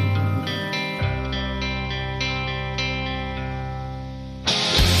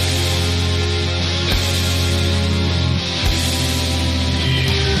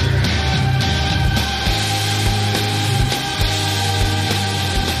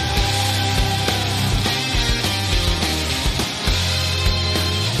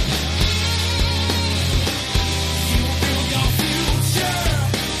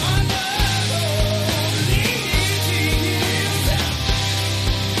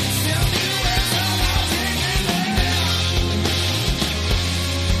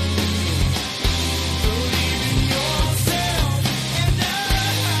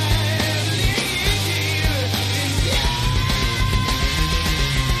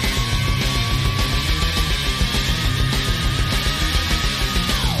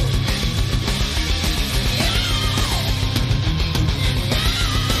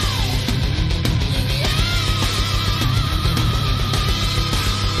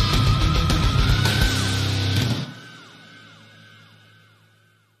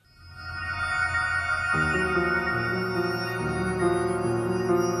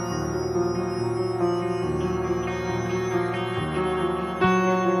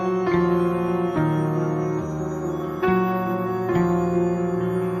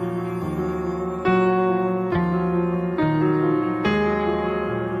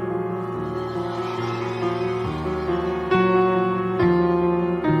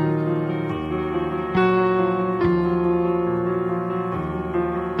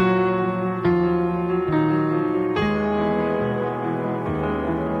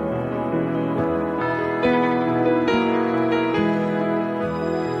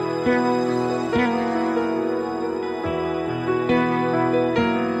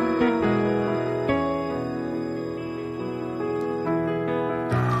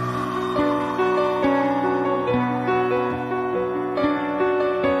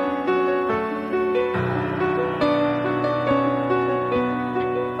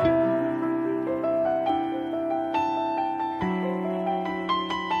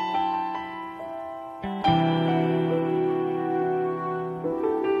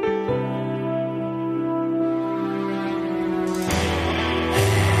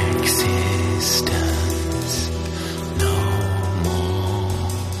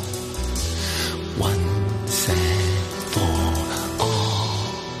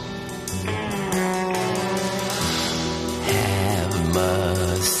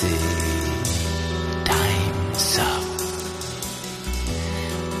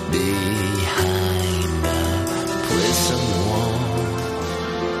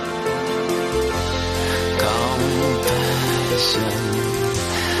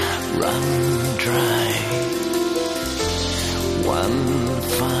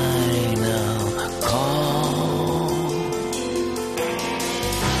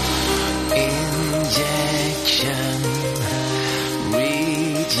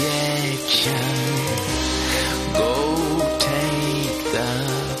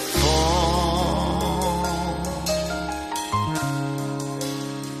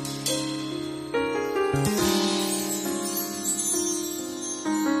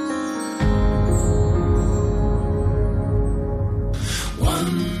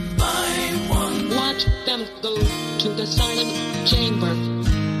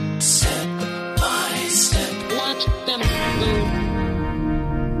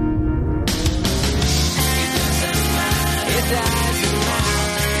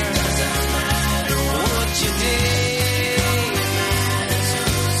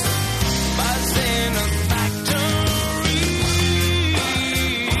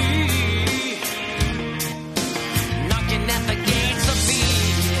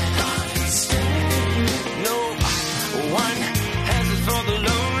 One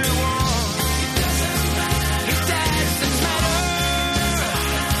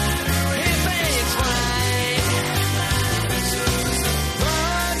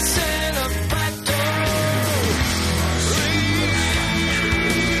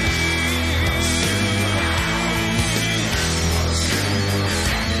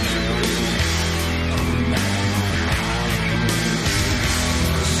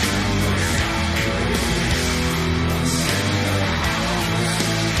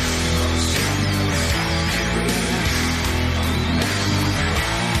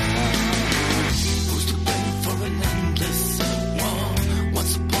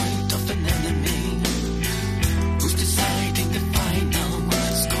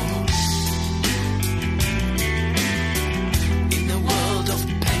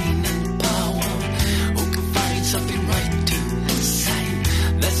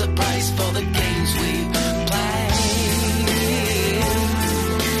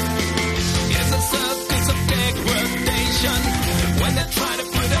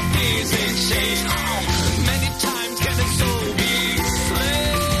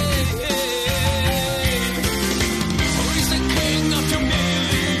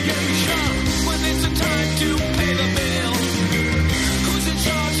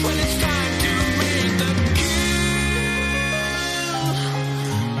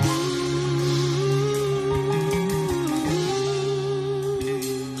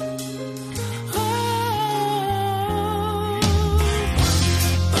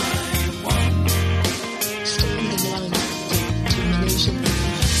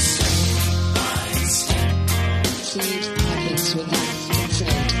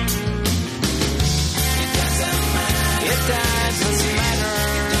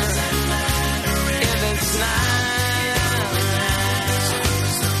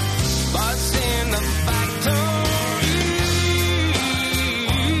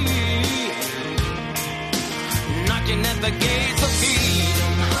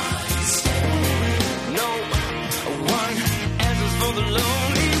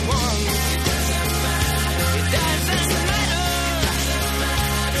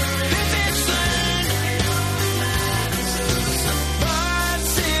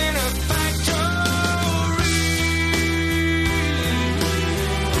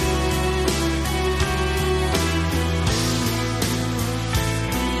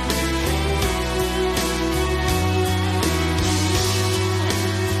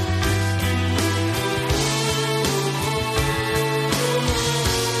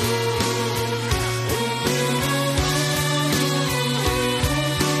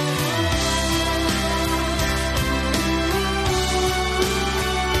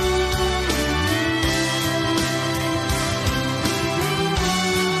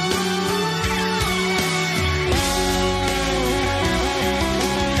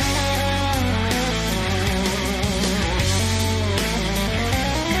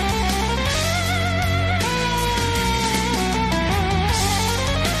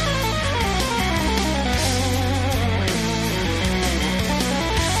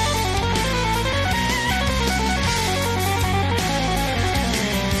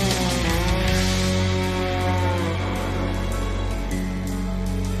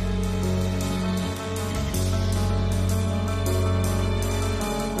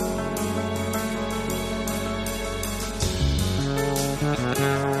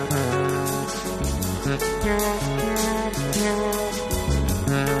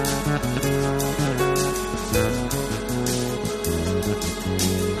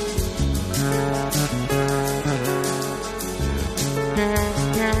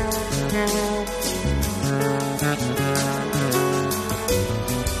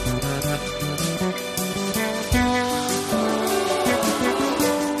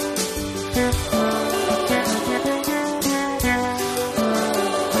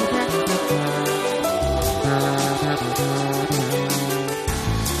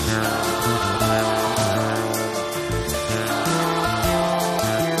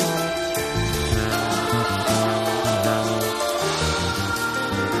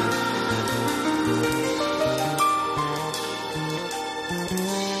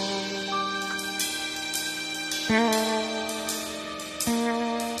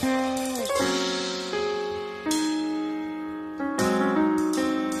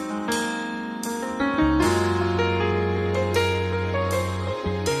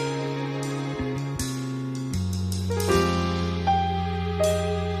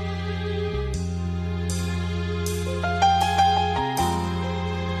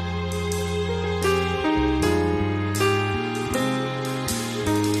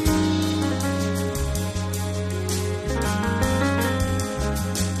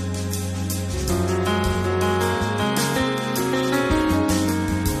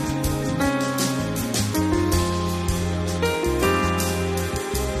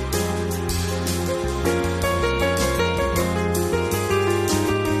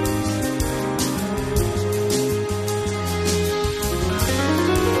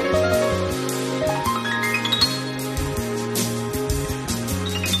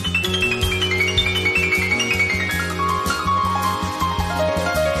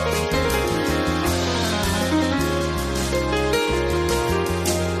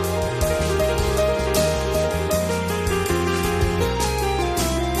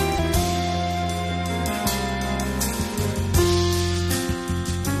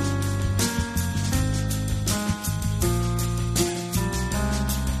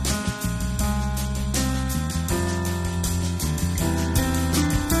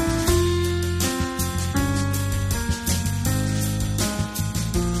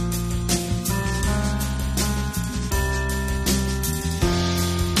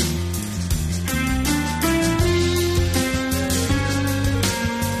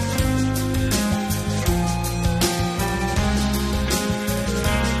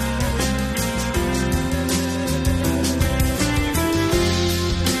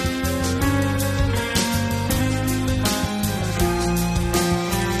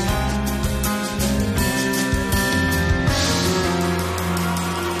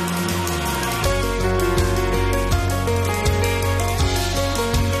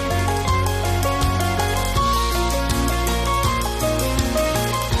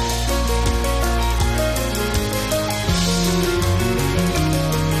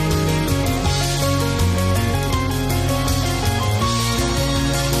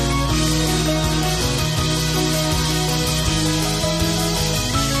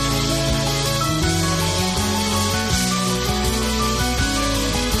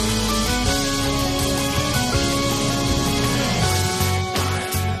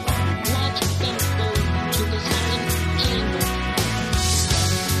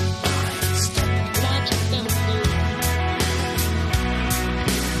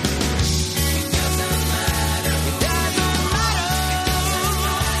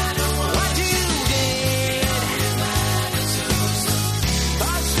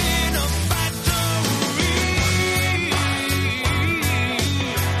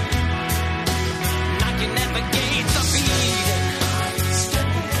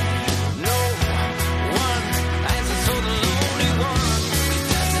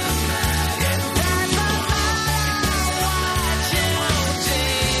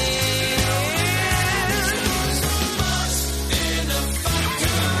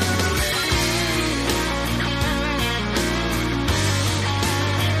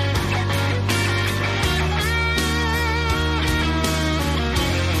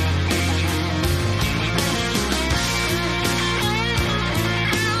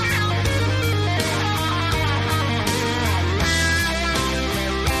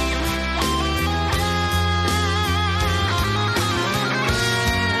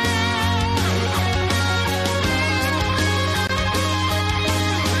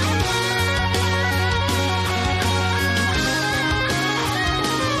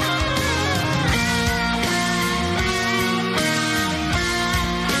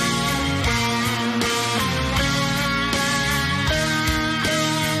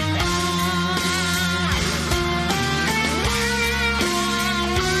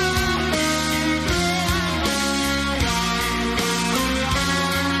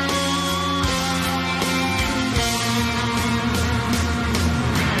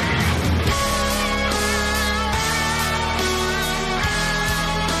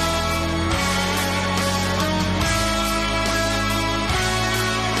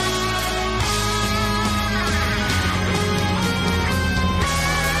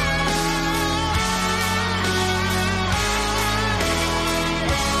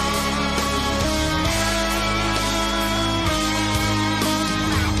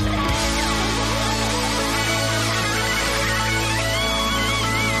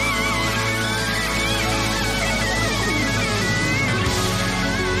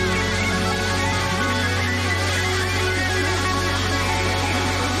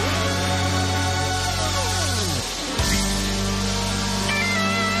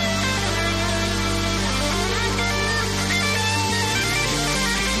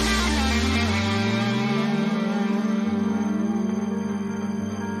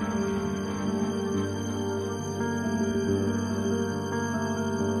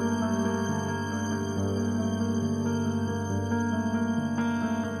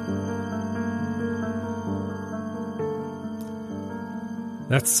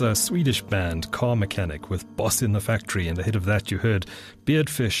That's a Swedish band, Car Mechanic, with Boss in the Factory, and ahead of that you heard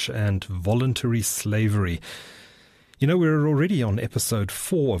Beardfish and Voluntary Slavery. You know, we're already on episode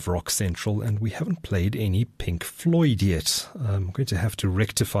 4 of Rock Central, and we haven't played any Pink Floyd yet. I'm going to have to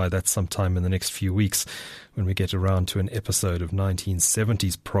rectify that sometime in the next few weeks when we get around to an episode of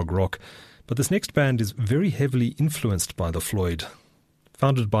 1970s prog rock. But this next band is very heavily influenced by the Floyd.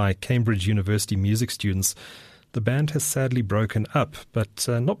 Founded by Cambridge University music students, the band has sadly broken up, but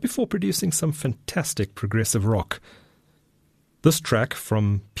not before producing some fantastic progressive rock. This track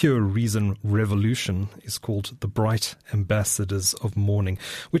from Pure Reason Revolution is called The Bright Ambassadors of Morning,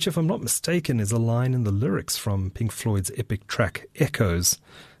 which, if I'm not mistaken, is a line in the lyrics from Pink Floyd's epic track Echoes.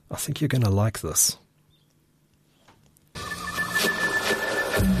 I think you're going to like this.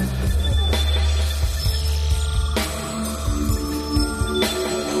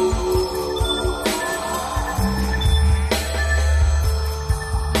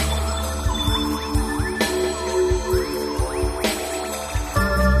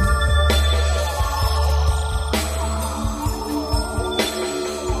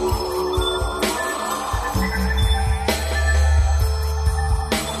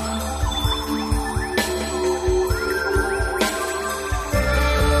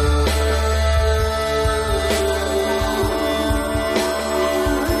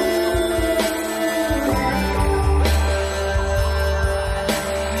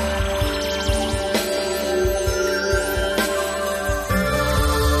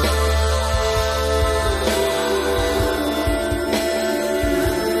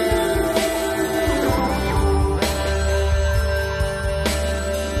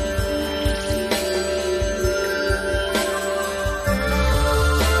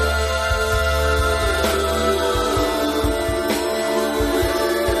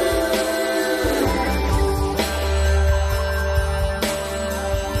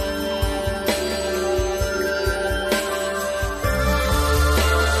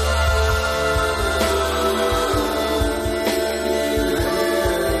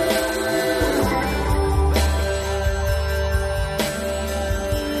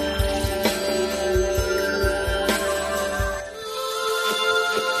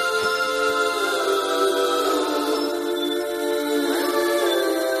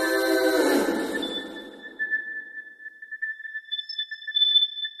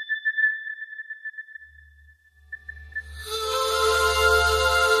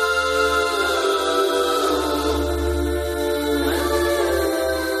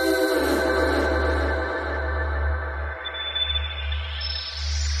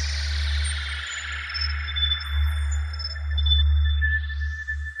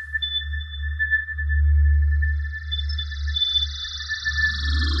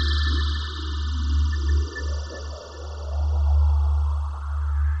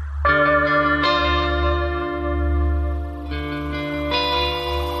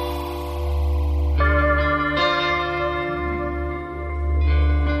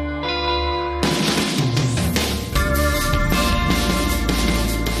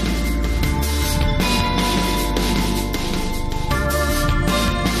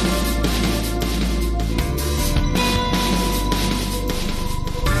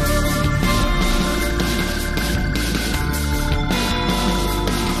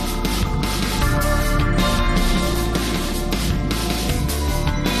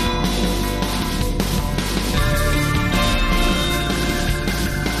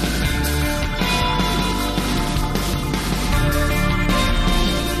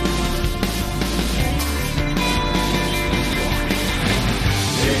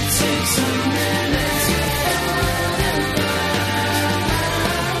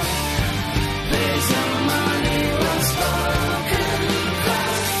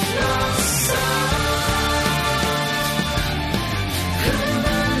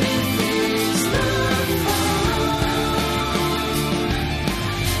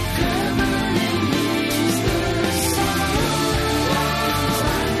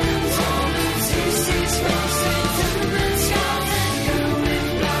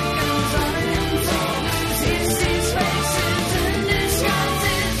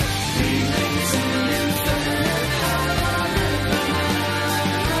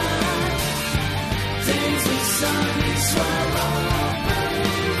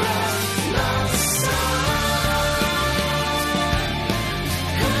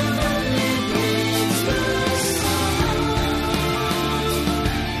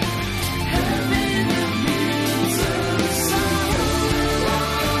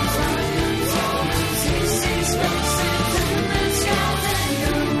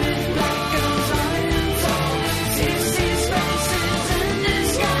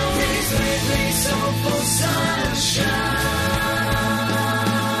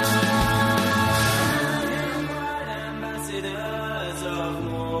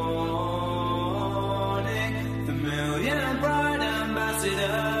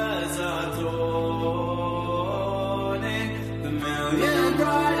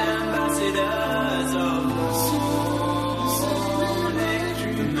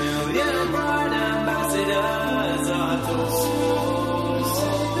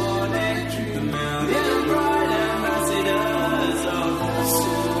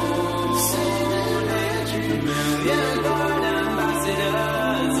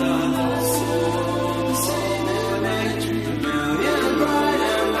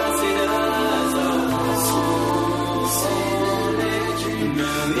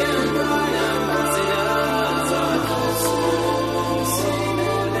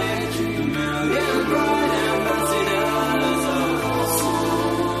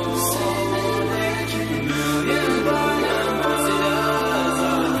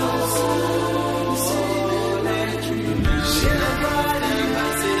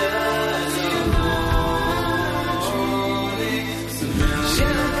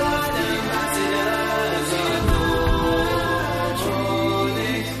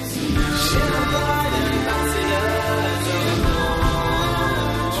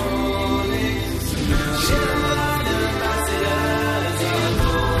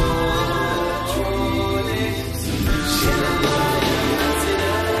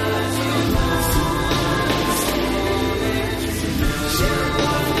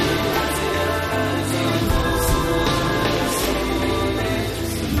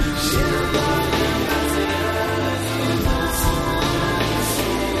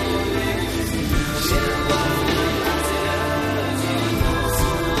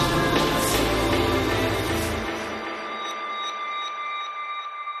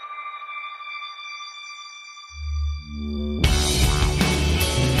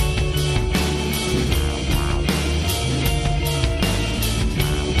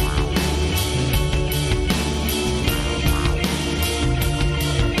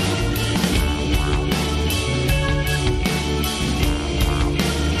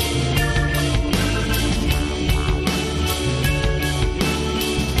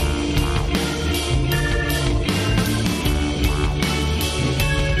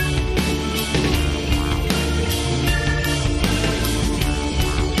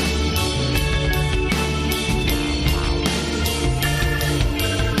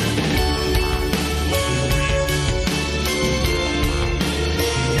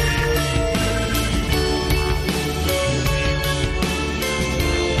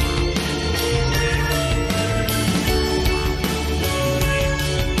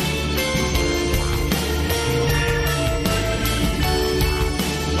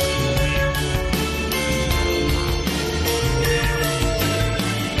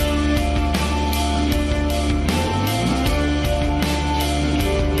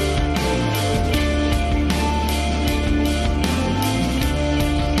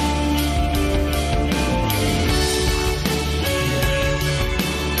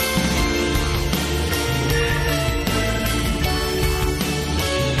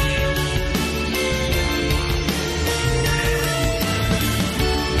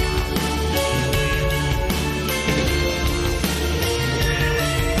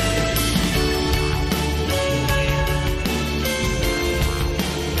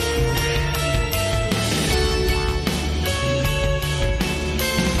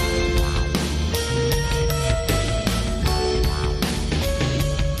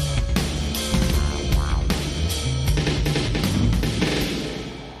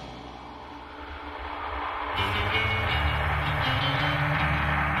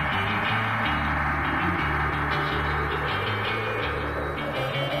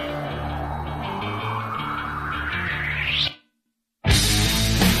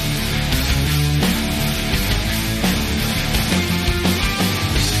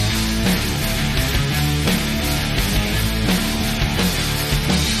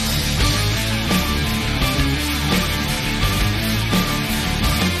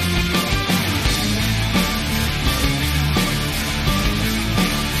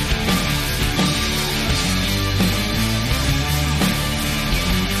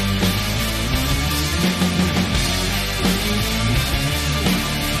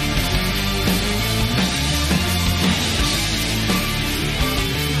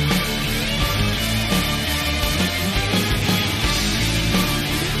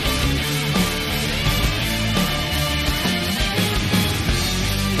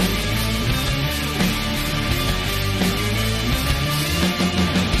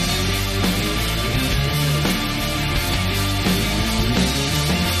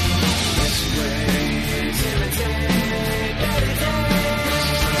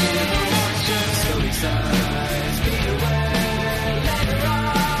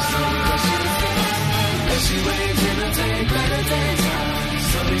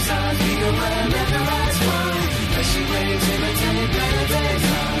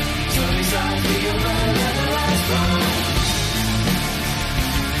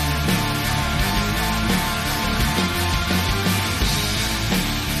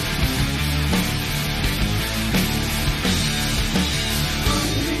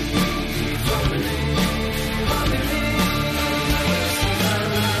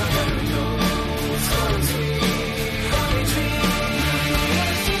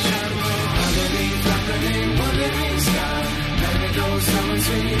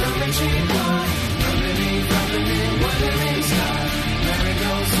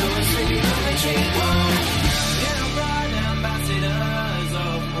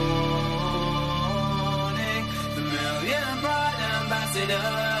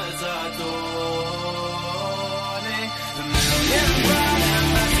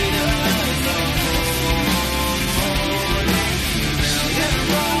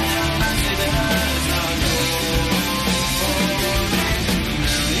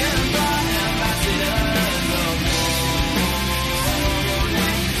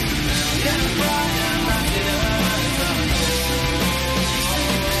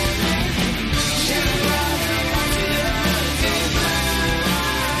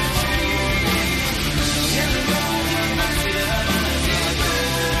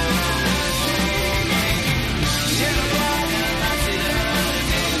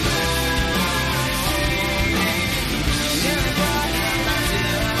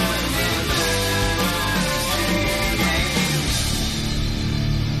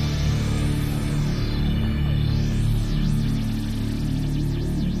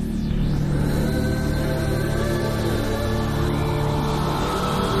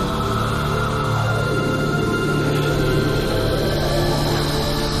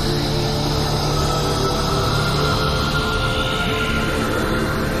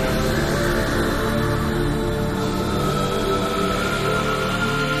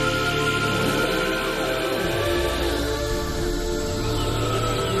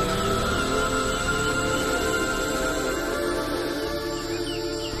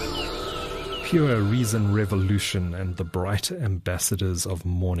 Pure Reason Revolution and the Bright Ambassadors of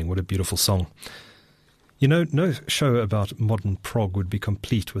Morning. What a beautiful song. You know, no show about modern prog would be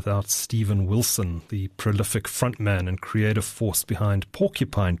complete without Steven Wilson, the prolific frontman and creative force behind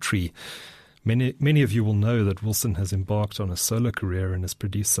Porcupine Tree. Many of you will know that Wilson has embarked on a solo career and has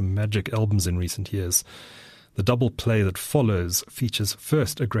produced some magic albums in recent years. The double play that follows features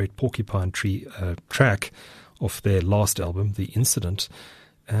first a great Porcupine Tree track off their last album, The Incident,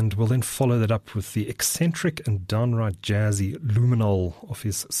 and will then follow that up with the eccentric and downright jazzy luminol of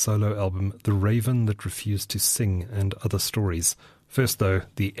his solo album, The Raven That Refused to Sing and Other Stories. First, though,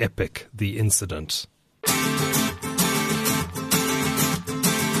 the epic, The Incident.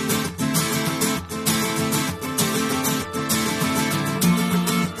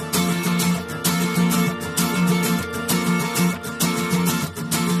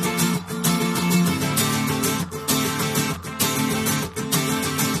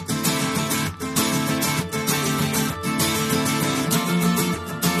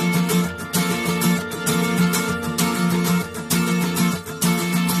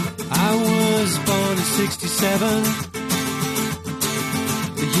 The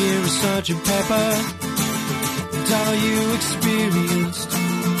year of Sgt. Pepper, and all you experienced.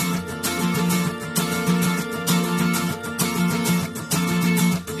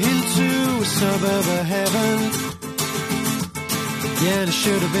 Into a suburb of heaven, yeah, it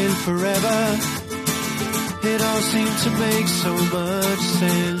should have been forever. It all seemed to make so much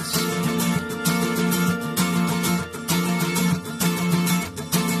sense.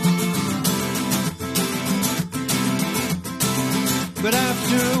 But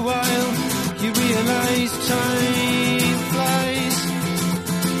after a while, you realize time flies.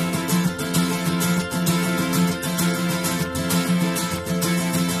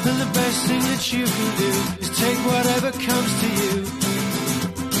 And the best thing that you can do is take whatever comes to you.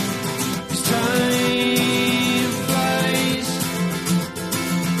 'Cause time flies.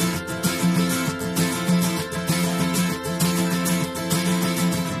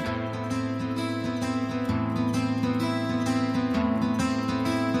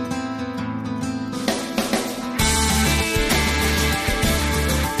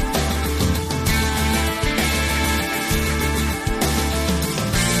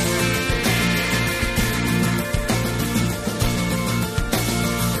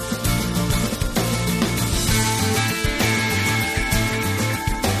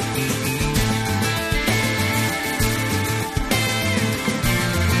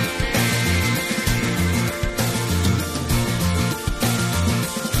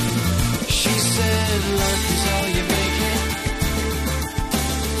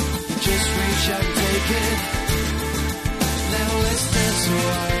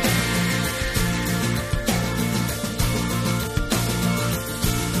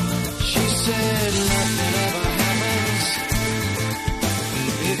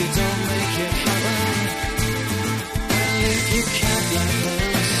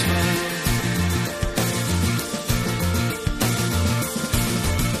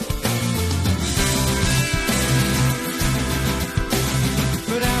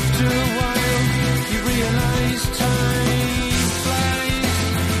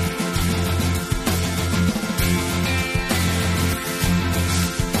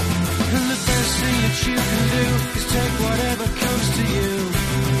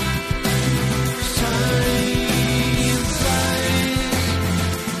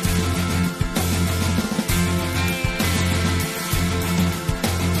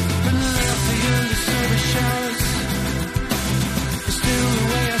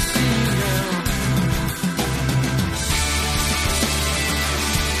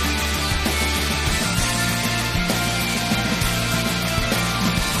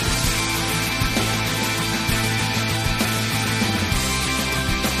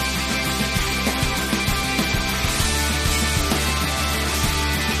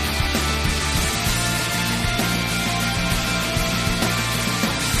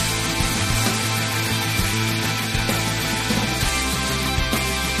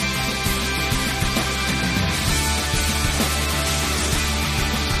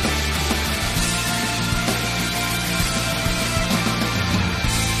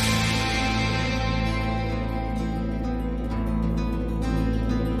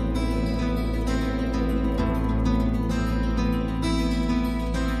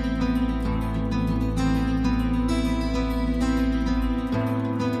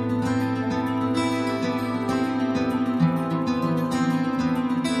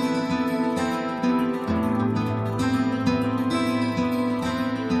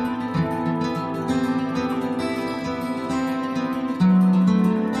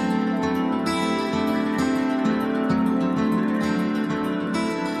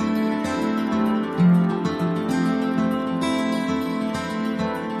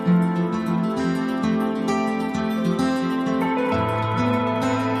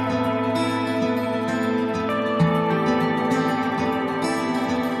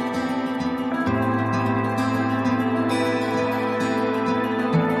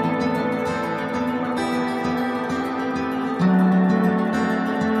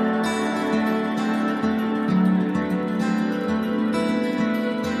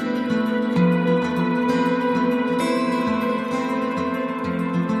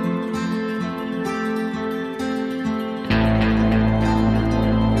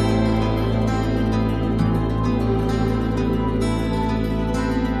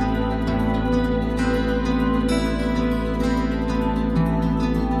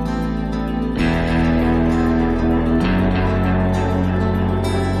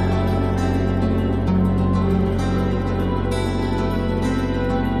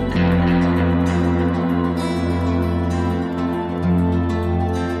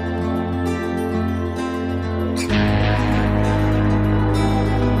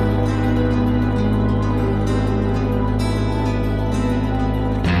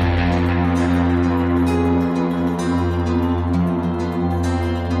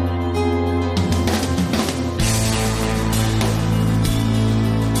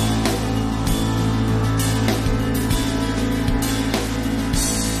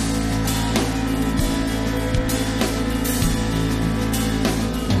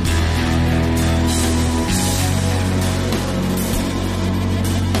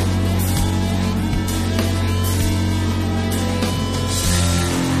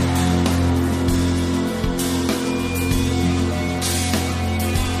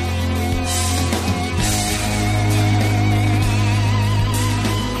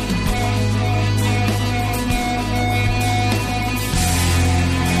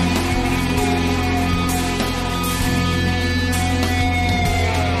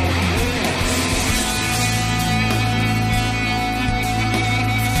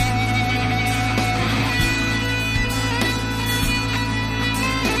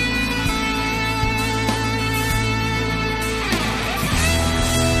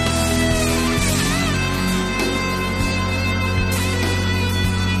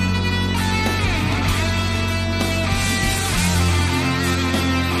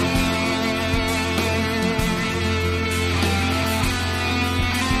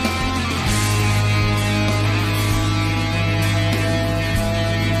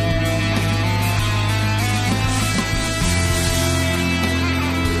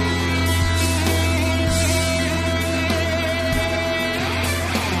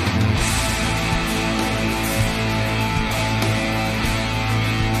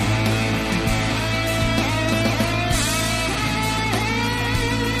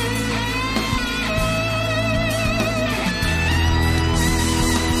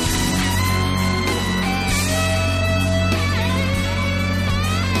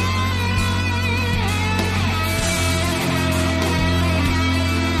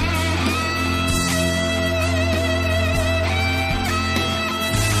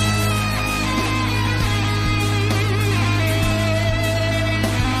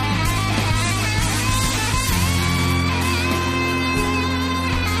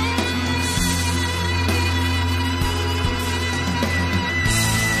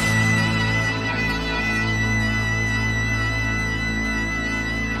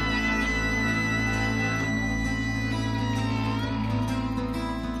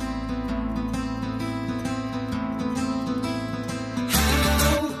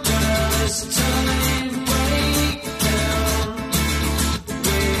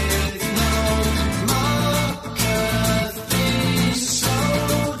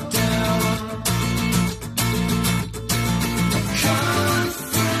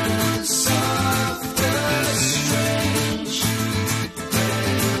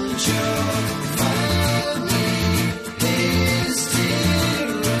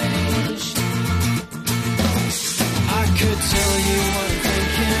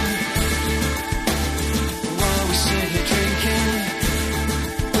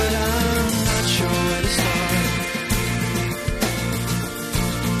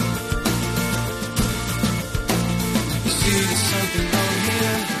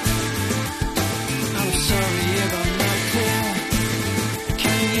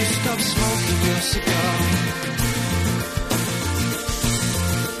 you stop smoking your cigar.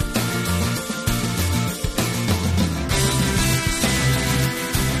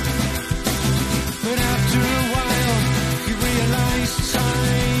 But after a while, you realize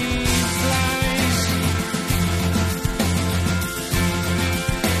time flies.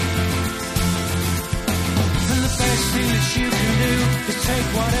 And the best thing that you can do is take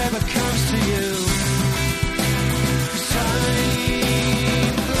whatever comes to you. 'Cause time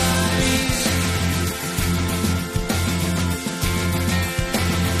flies.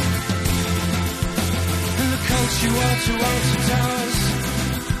 And the coach you are to alter does.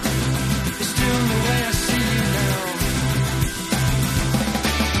 It's still the way I see you now.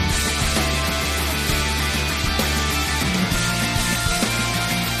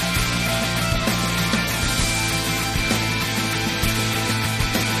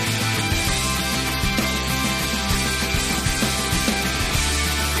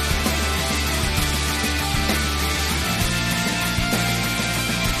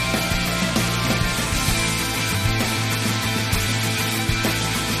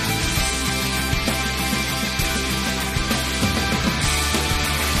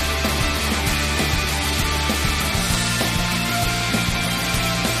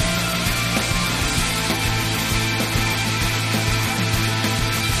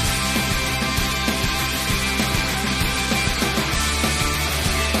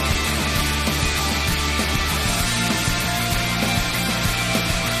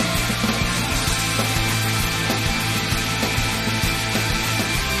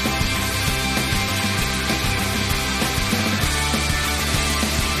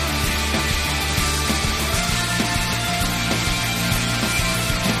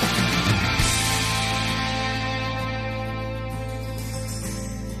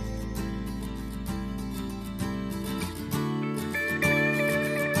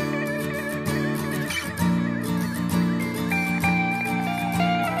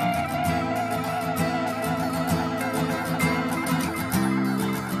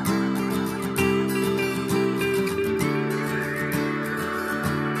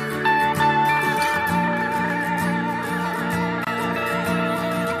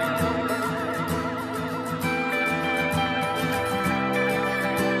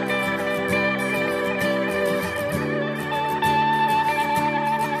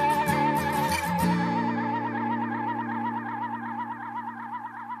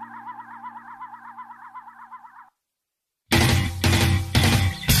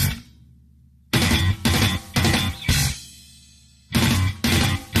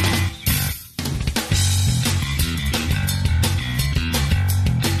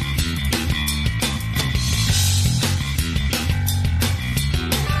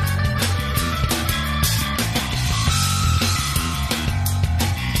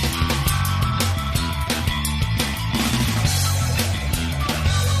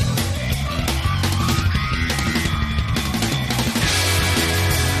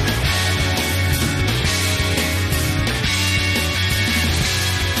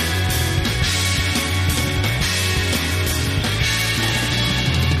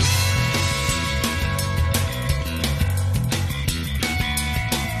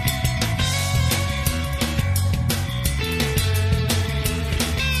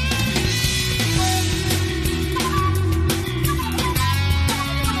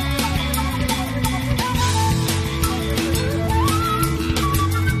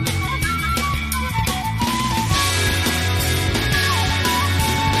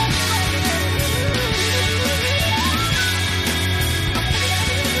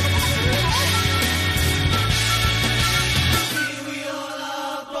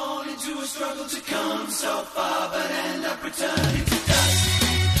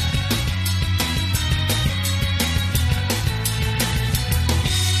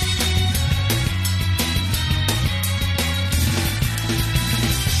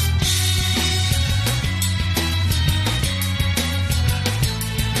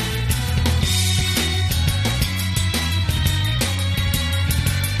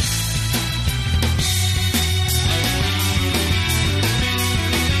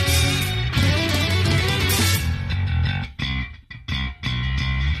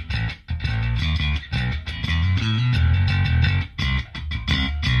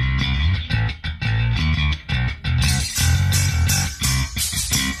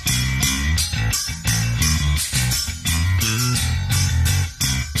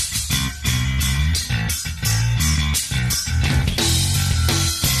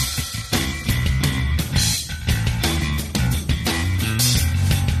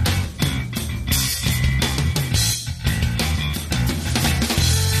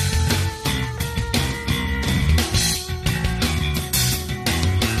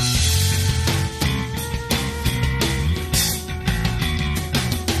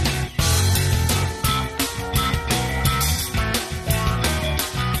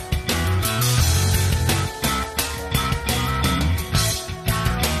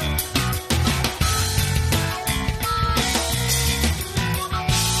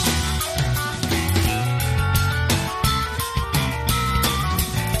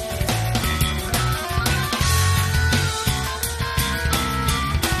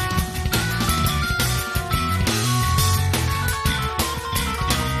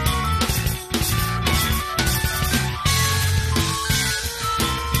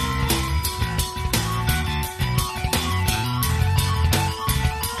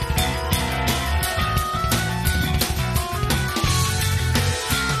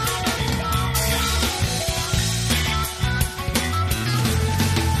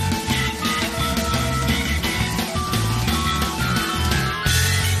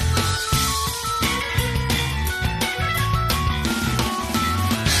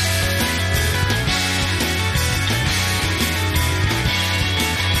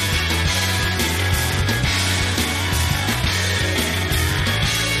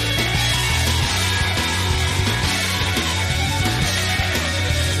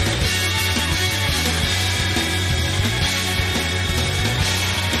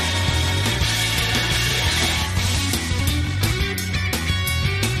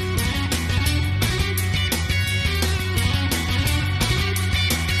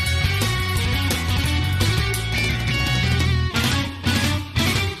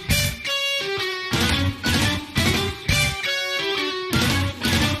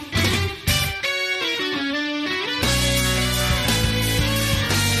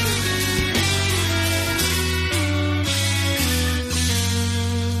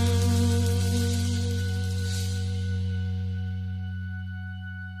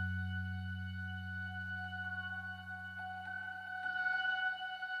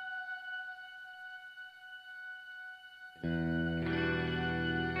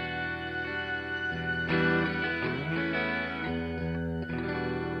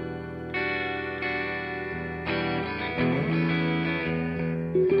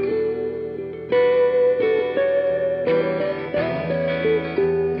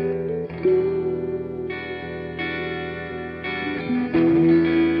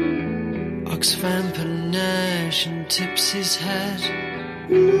 looks Van Panache and tips his hat.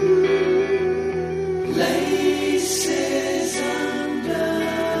 Laces undone.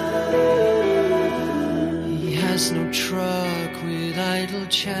 He has no truck with idle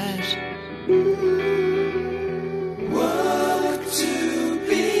chat. Work to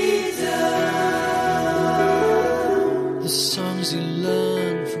be done. The songs he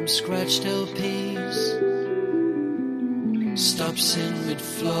learned from scratched LPs. Stops in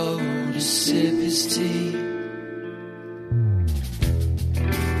mid-flow to sip his tea.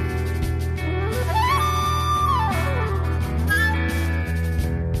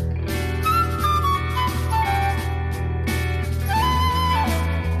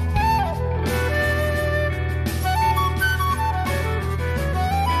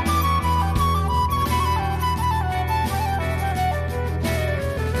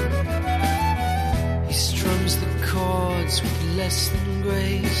 Less than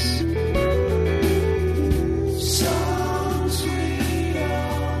grace. Songs we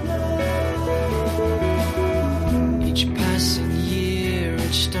all know. Each passing year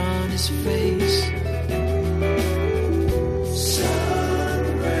etched on his face. Sun,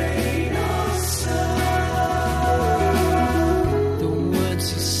 rain or sun. The words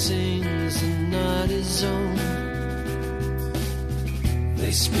he sings are not his own.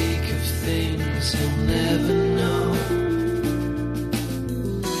 They speak of things he'll never know.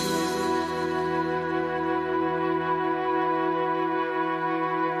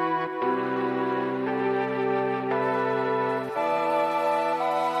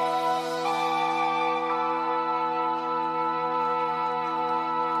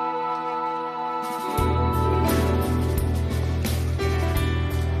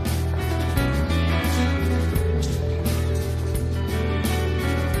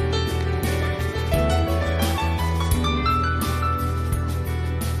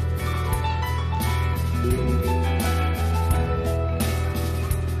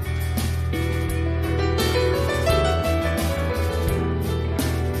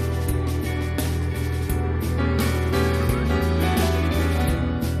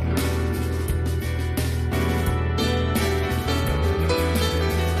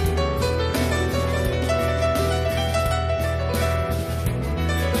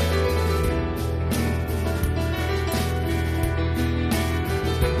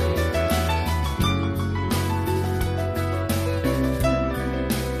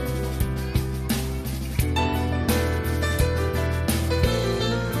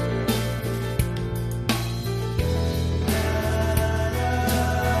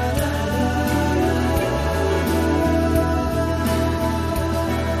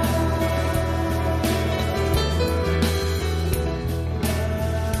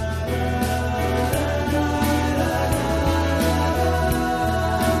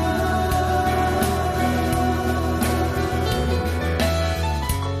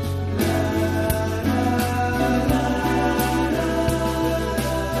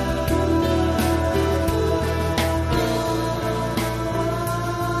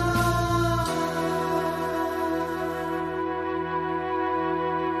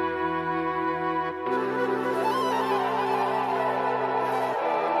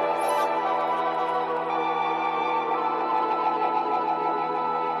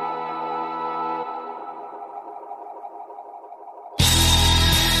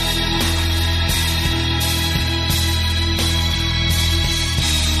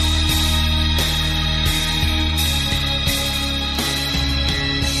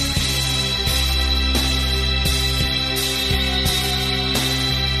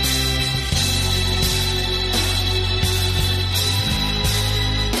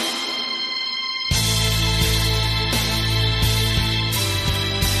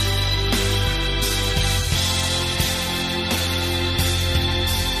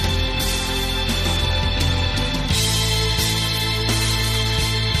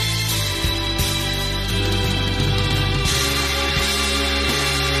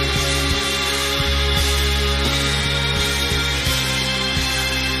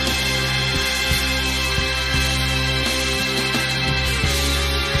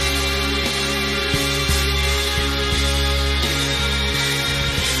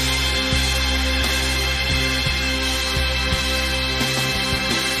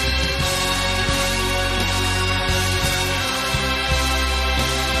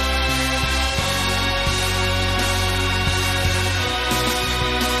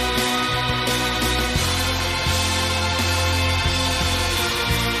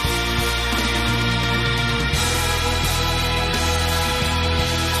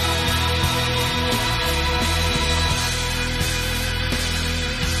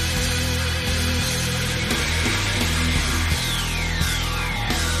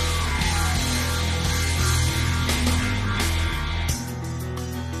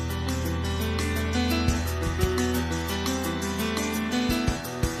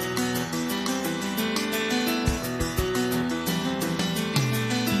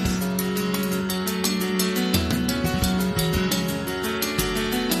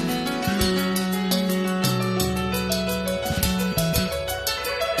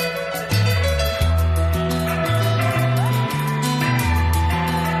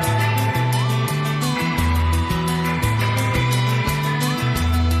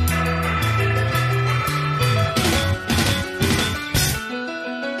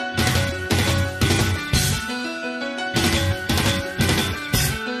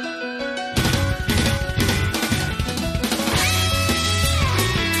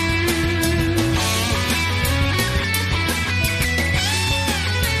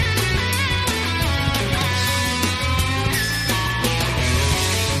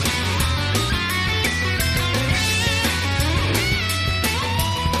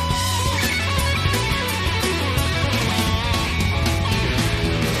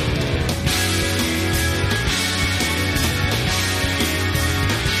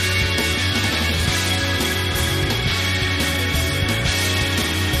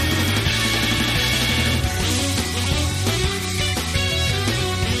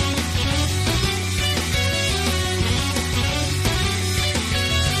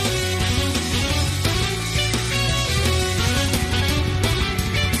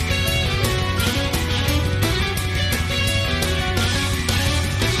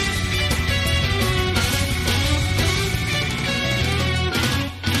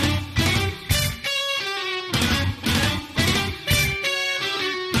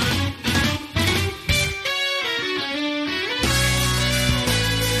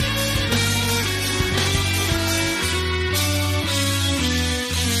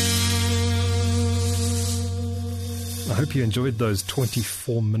 hope you enjoyed those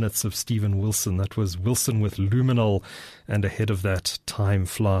 24 minutes of Steven Wilson. That was Wilson with Luminol, and ahead of that, Time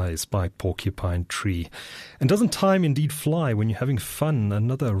Flies by Porcupine Tree. And doesn't time indeed fly when you're having fun?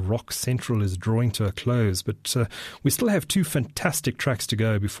 Another Rock Central is drawing to a close, but we still have two fantastic tracks to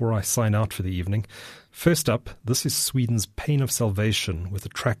go before I sign out for the evening. First up, this is Sweden's Pain of Salvation with a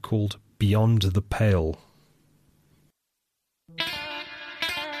track called Beyond the Pale.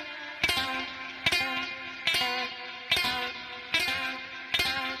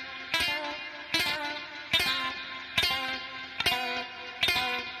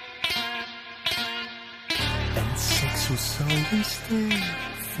 Was always there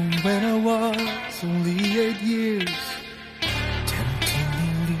from when I was only 8 years, tempting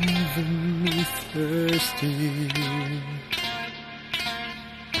and leaving me thirsty.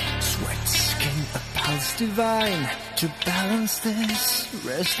 Sweat, skin, a pulse divine to balance this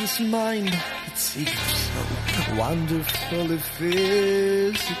restless mind. It seems so wonderfully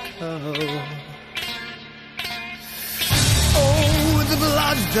physical. The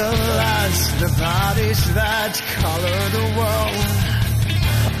blood, the lust, the bodies that color the world.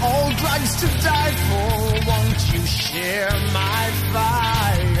 All drugs to die for, won't you share my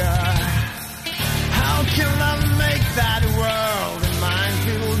fire? How can I make that world a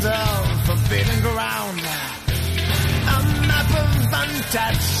minefield of forbidden ground? A map of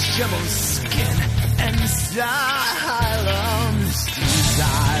untouchable skin and silence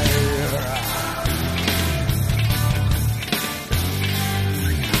desire.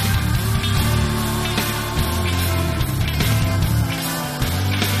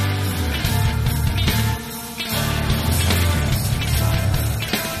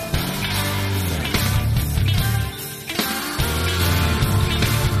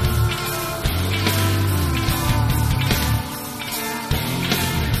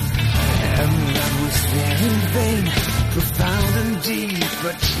 Profound and deep,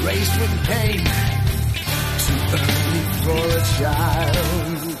 but traced with pain. Too early for a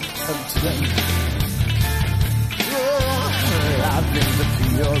child of 10. Oh, I've been the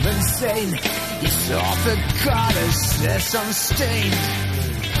pure insane. You saw the goddess unstained.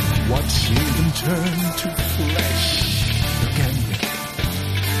 Watch you turn to flesh again.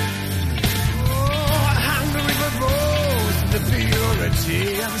 Oh, hungry for both the purity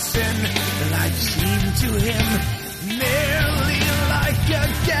and sin. Life seemed to him merely like a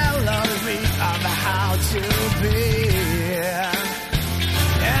gallery of how to be.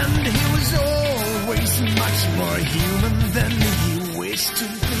 And he was always much more human than he wished to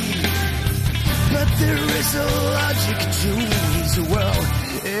be. But there is a logic to his world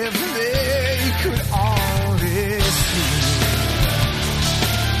if they could only see.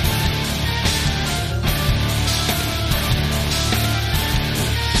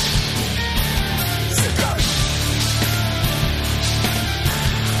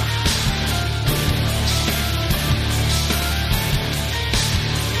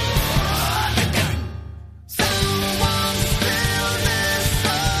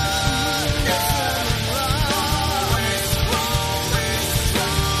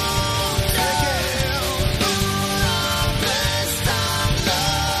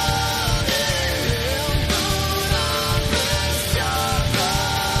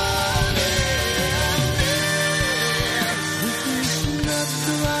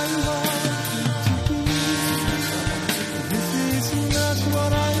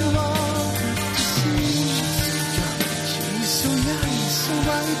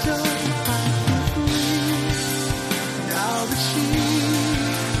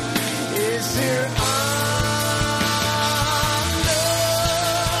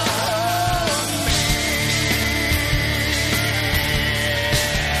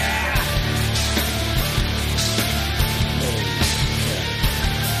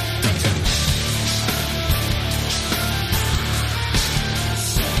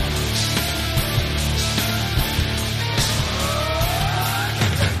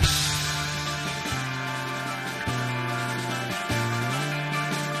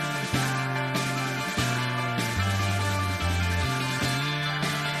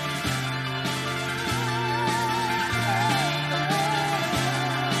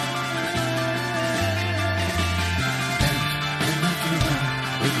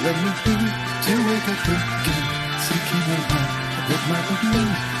 Let me be to wake up again, seeking a light that might make me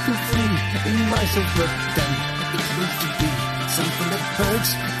feel free in myself. But then it needs to be something that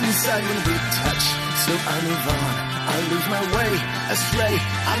hurts inside when we touch. So I move on, I lose my way astray.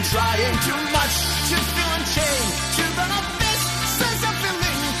 I'm trying too much to feel unchained, to run up this sense of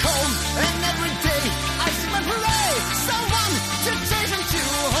feeling cold. And every day I see my parade, someone to take them to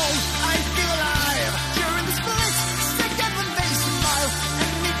home. I feel alive during the split second.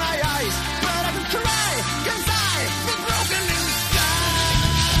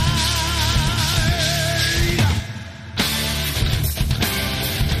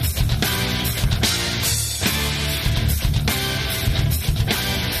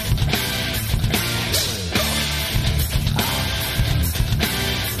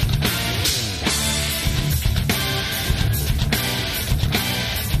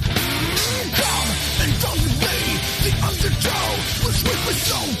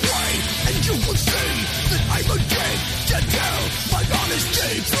 I'll pray, and you will see that I'm a dead to tell my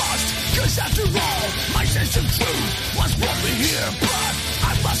honesty trust. Cause after all, my sense of truth was brought me here, but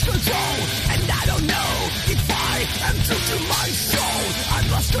I lost control, and I don't know if I am true to my soul. I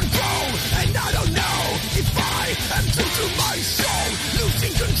lost control, and I don't know if I am true to my soul.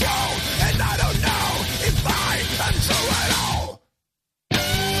 Losing control, and I don't know if I am true at all.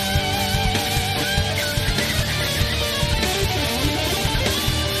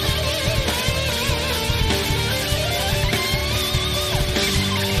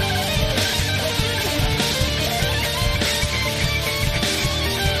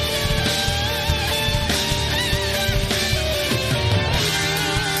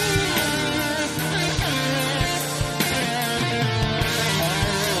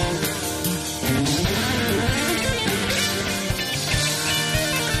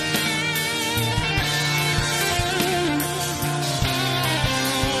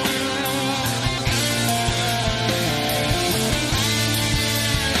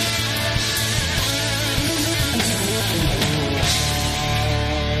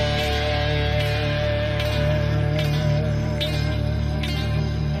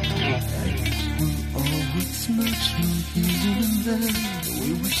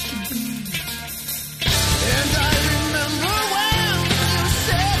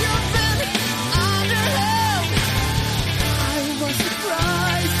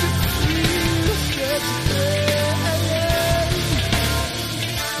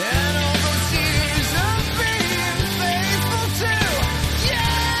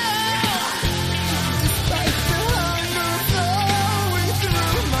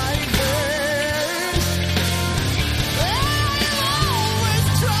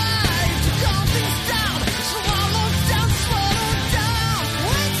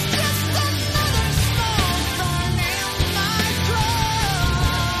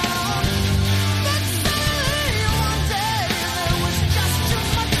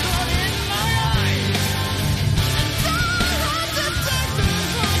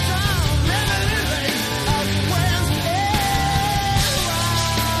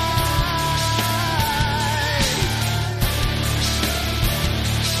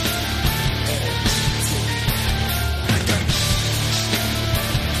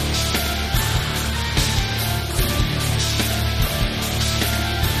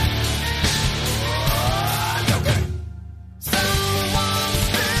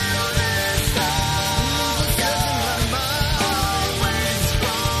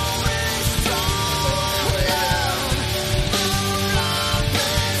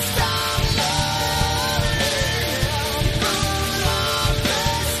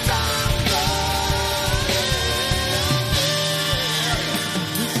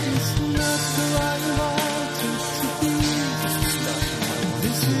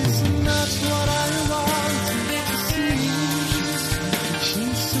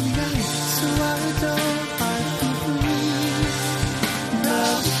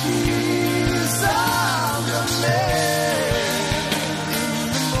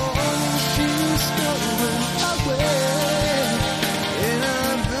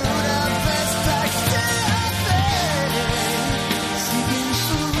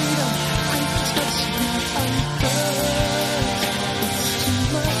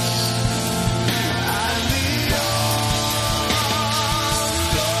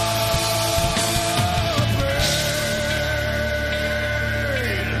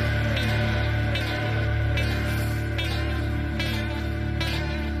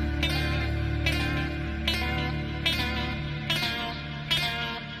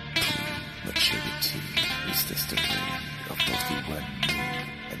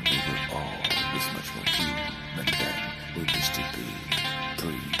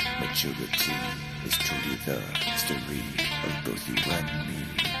 Maturity is truly the story of both you and me,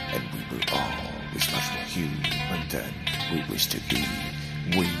 and we were always much more human than we wish to be.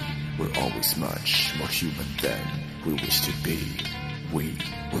 We were always much more human than we wish to be. We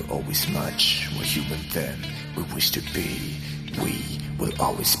were always much more human than we wish to be. We will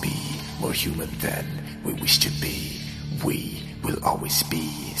always be more human than we wish to be. We will always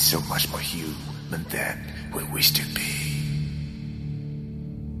be so much more human than we wish to be.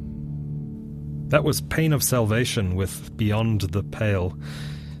 That was Pain of Salvation with Beyond the Pale.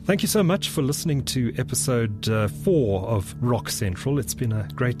 Thank you so much for listening to episode 4 of Rock Central. It's been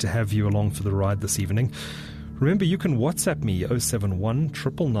great to have you along for the ride this evening. Remember, you can WhatsApp me 071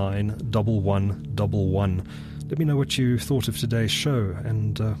 999 1111. Let me know what you thought of today's show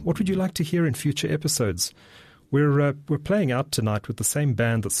and what would you like to hear in future episodes. We're playing out tonight with the same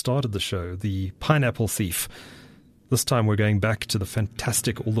band that started the show, the Pineapple Thief. This time we're going back to the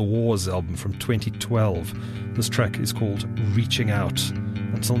fantastic All the Wars album from 2012. This track is called Reaching Out.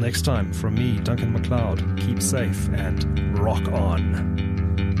 Until next time, from me, Duncan MacLeod, keep safe and rock on.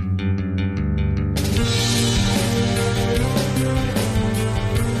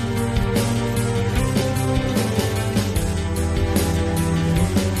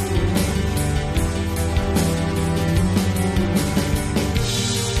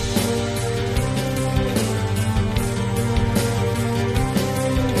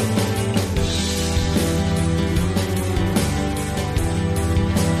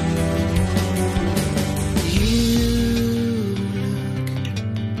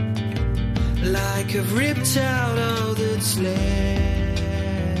 I've ripped out all that's left.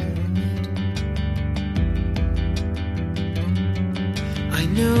 I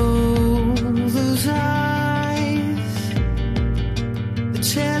know those eyes, they're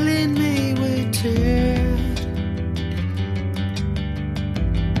telling me we're dead.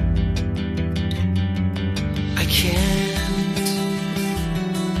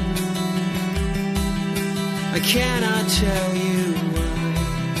 I cannot tell you why.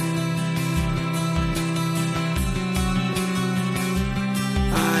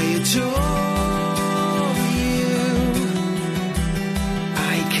 Adore you,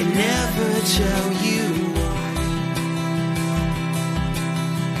 I can never tell you why.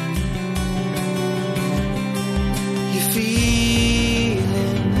 You're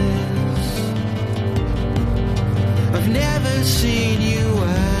feeling this. I've never seen you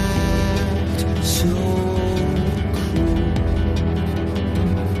act so cruel,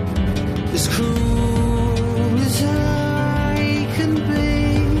 as cruel as I can be.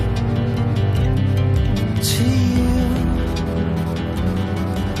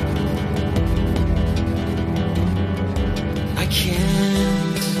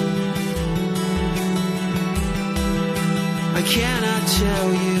 I cannot tell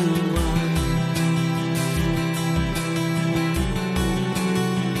you why.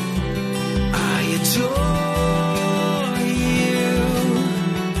 I adore you.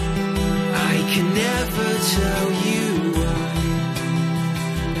 I can never tell you why.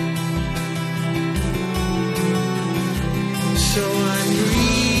 So I'm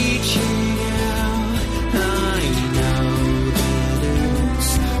reaching out. I know that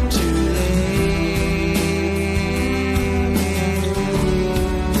it's too late.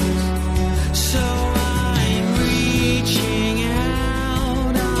 So I'm reaching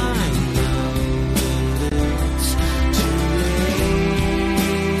out. I know that it's too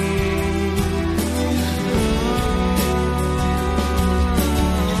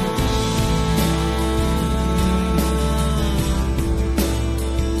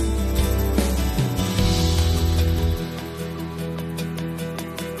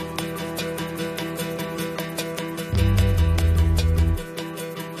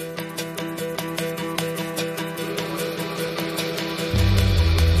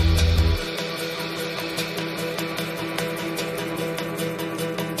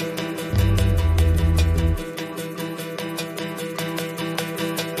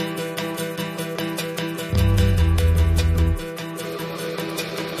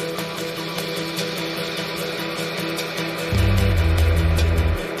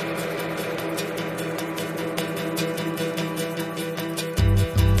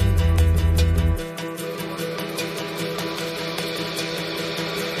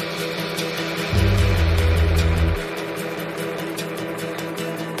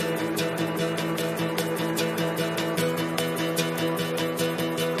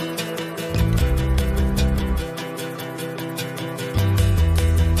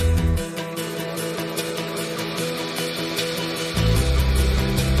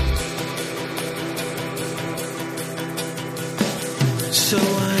So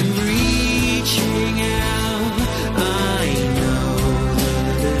I'm